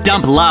 Let's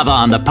dump lava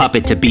on the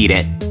puppet to beat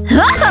it.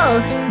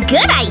 Oh,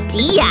 good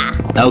idea!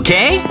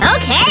 Okay?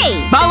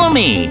 Okay! Follow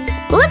me!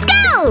 Let's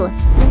go!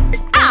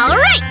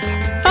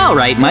 Alright!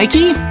 Alright,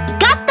 Mikey.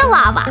 Got the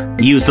lava.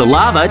 Use the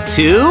lava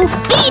to...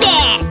 Beat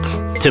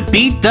it! To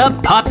beat the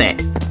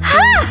puppet.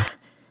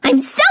 I'm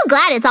so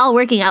glad it's all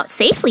working out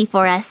safely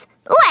for us.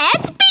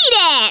 Let's beat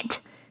it!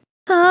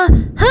 Huh?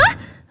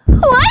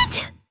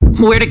 What?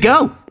 Where'd it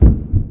go?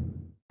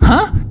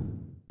 Huh?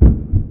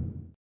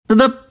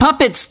 The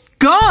puppet's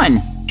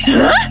gone!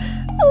 Huh?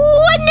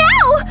 What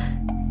now?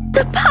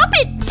 The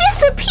puppet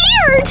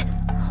disappeared!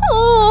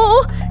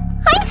 Oh,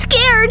 I'm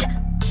scared.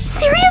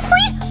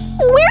 Seriously?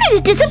 Where did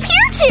it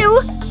disappear to?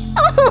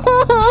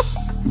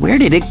 Oh. Where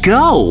did it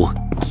go?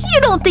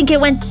 You don't think it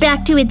went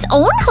back to its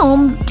own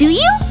home, do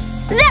you?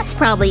 That's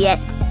probably it,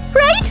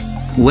 right?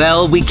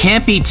 Well, we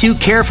can't be too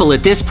careful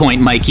at this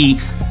point, Mikey.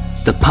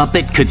 The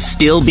puppet could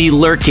still be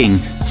lurking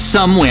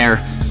somewhere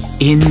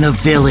in the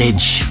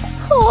village.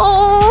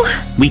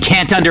 Oh. We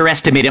can't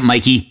underestimate it,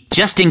 Mikey.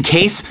 Just in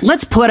case,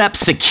 let's put up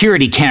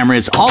security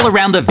cameras all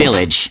around the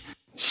village.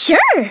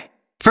 Sure.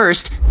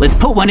 First, let's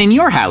put one in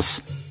your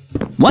house.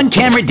 One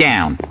camera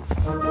down.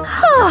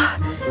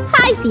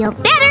 I feel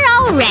better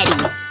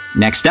already.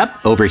 Next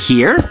up, over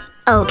here.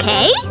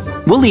 Okay.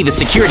 We'll leave a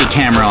security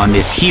camera on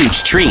this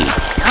huge tree.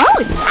 Oh,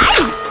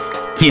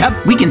 nice.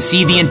 Yep, we can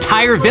see the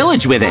entire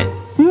village with it.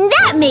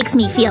 That makes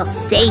me feel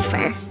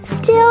safer.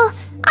 Still,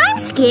 I'm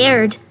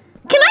scared.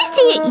 Can I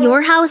stay at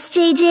your house,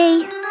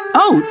 JJ?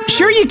 Oh,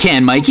 sure you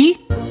can, Mikey.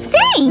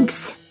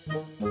 Thanks.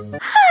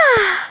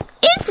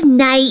 It's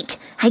night.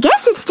 I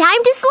guess it's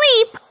time to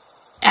sleep.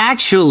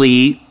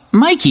 Actually,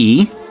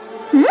 Mikey.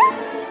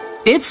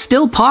 It's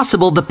still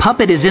possible the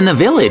puppet is in the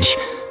village.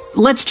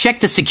 Let's check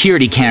the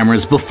security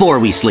cameras before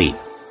we sleep.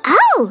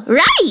 Oh,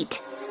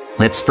 right.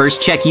 Let's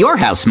first check your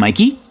house,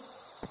 Mikey.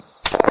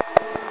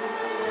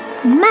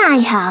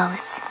 My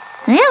house.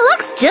 It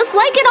looks just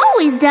like it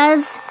always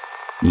does.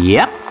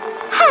 Yep.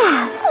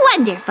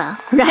 Wonderful,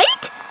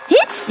 right?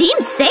 It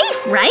seems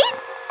safe, right?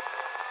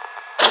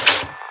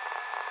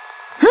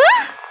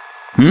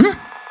 The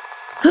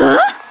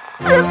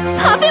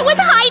puppet was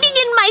hiding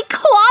in my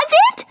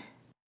closet?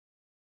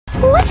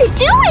 What's it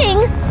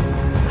doing?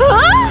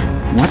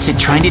 What's it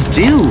trying to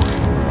do?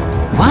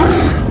 What?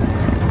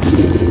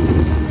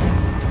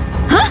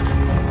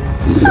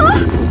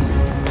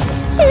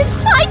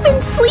 If I'd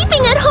been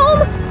sleeping at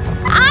home,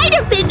 I'd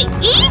have been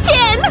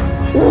eaten!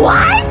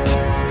 What?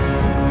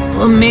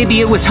 Well, maybe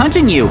it was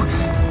hunting you.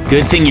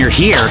 Good thing you're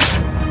here.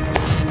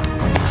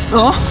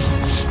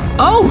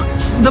 Oh,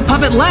 the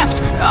puppet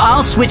left.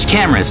 I'll switch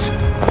cameras.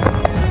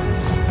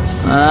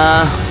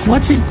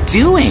 What's it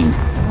doing?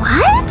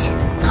 What?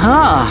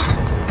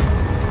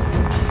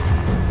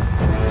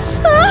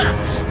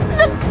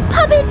 The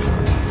puppet's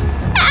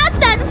at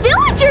that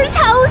villager's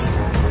house!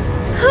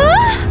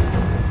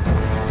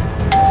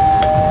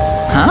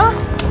 Huh?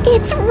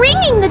 It's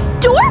ringing the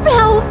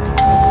doorbell!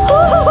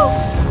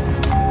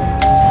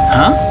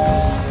 Huh?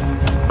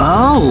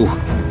 Oh,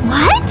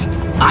 What?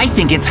 I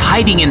think it's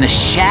hiding in the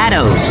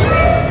shadows.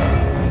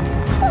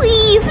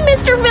 Please,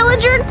 Mr.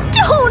 Villager,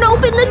 don't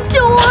open the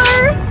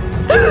door!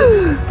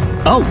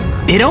 Oh,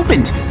 it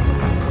opened.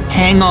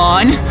 Hang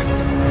on.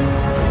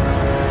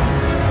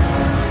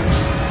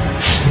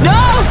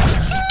 No!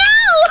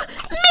 No!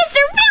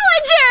 Mr.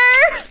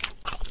 Villager!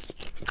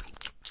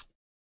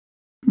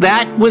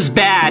 That was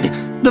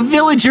bad. The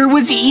villager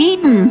was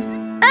eaten.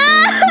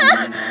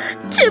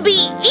 To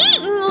be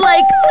eaten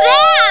like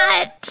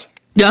that!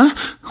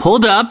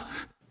 Hold up.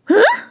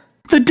 Huh?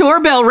 The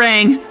doorbell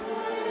rang. No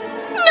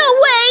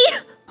way!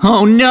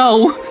 Oh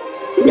no.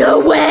 No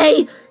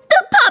way!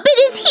 The puppet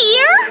is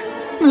here?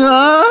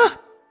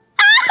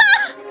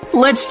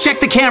 Let's check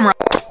the camera.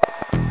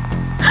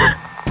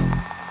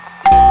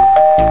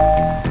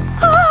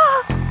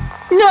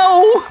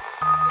 No!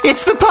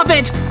 It's the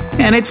puppet!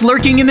 And it's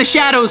lurking in the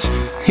shadows.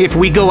 If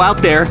we go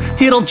out there,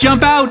 it'll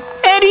jump out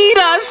and eat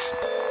us!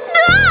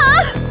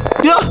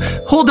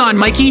 Hold on,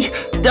 Mikey.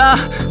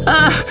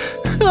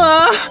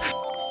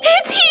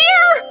 It's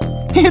here!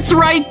 It's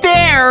right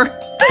there!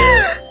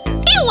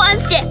 It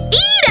wants to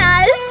eat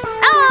us!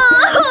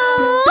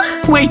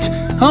 Oh! Wait,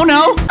 oh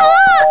no!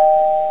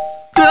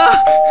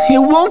 It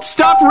won't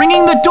stop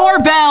ringing the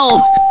doorbell!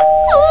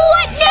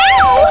 What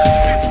now?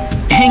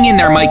 Hang in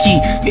there, Mikey.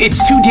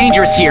 It's too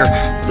dangerous here.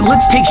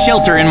 Let's take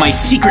shelter in my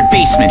secret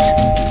basement.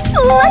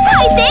 Let's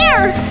hide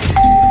there!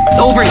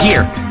 Over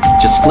here.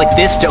 Just flick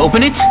this to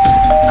open it.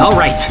 All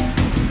right.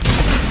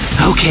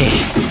 Okay.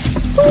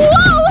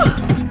 Whoa!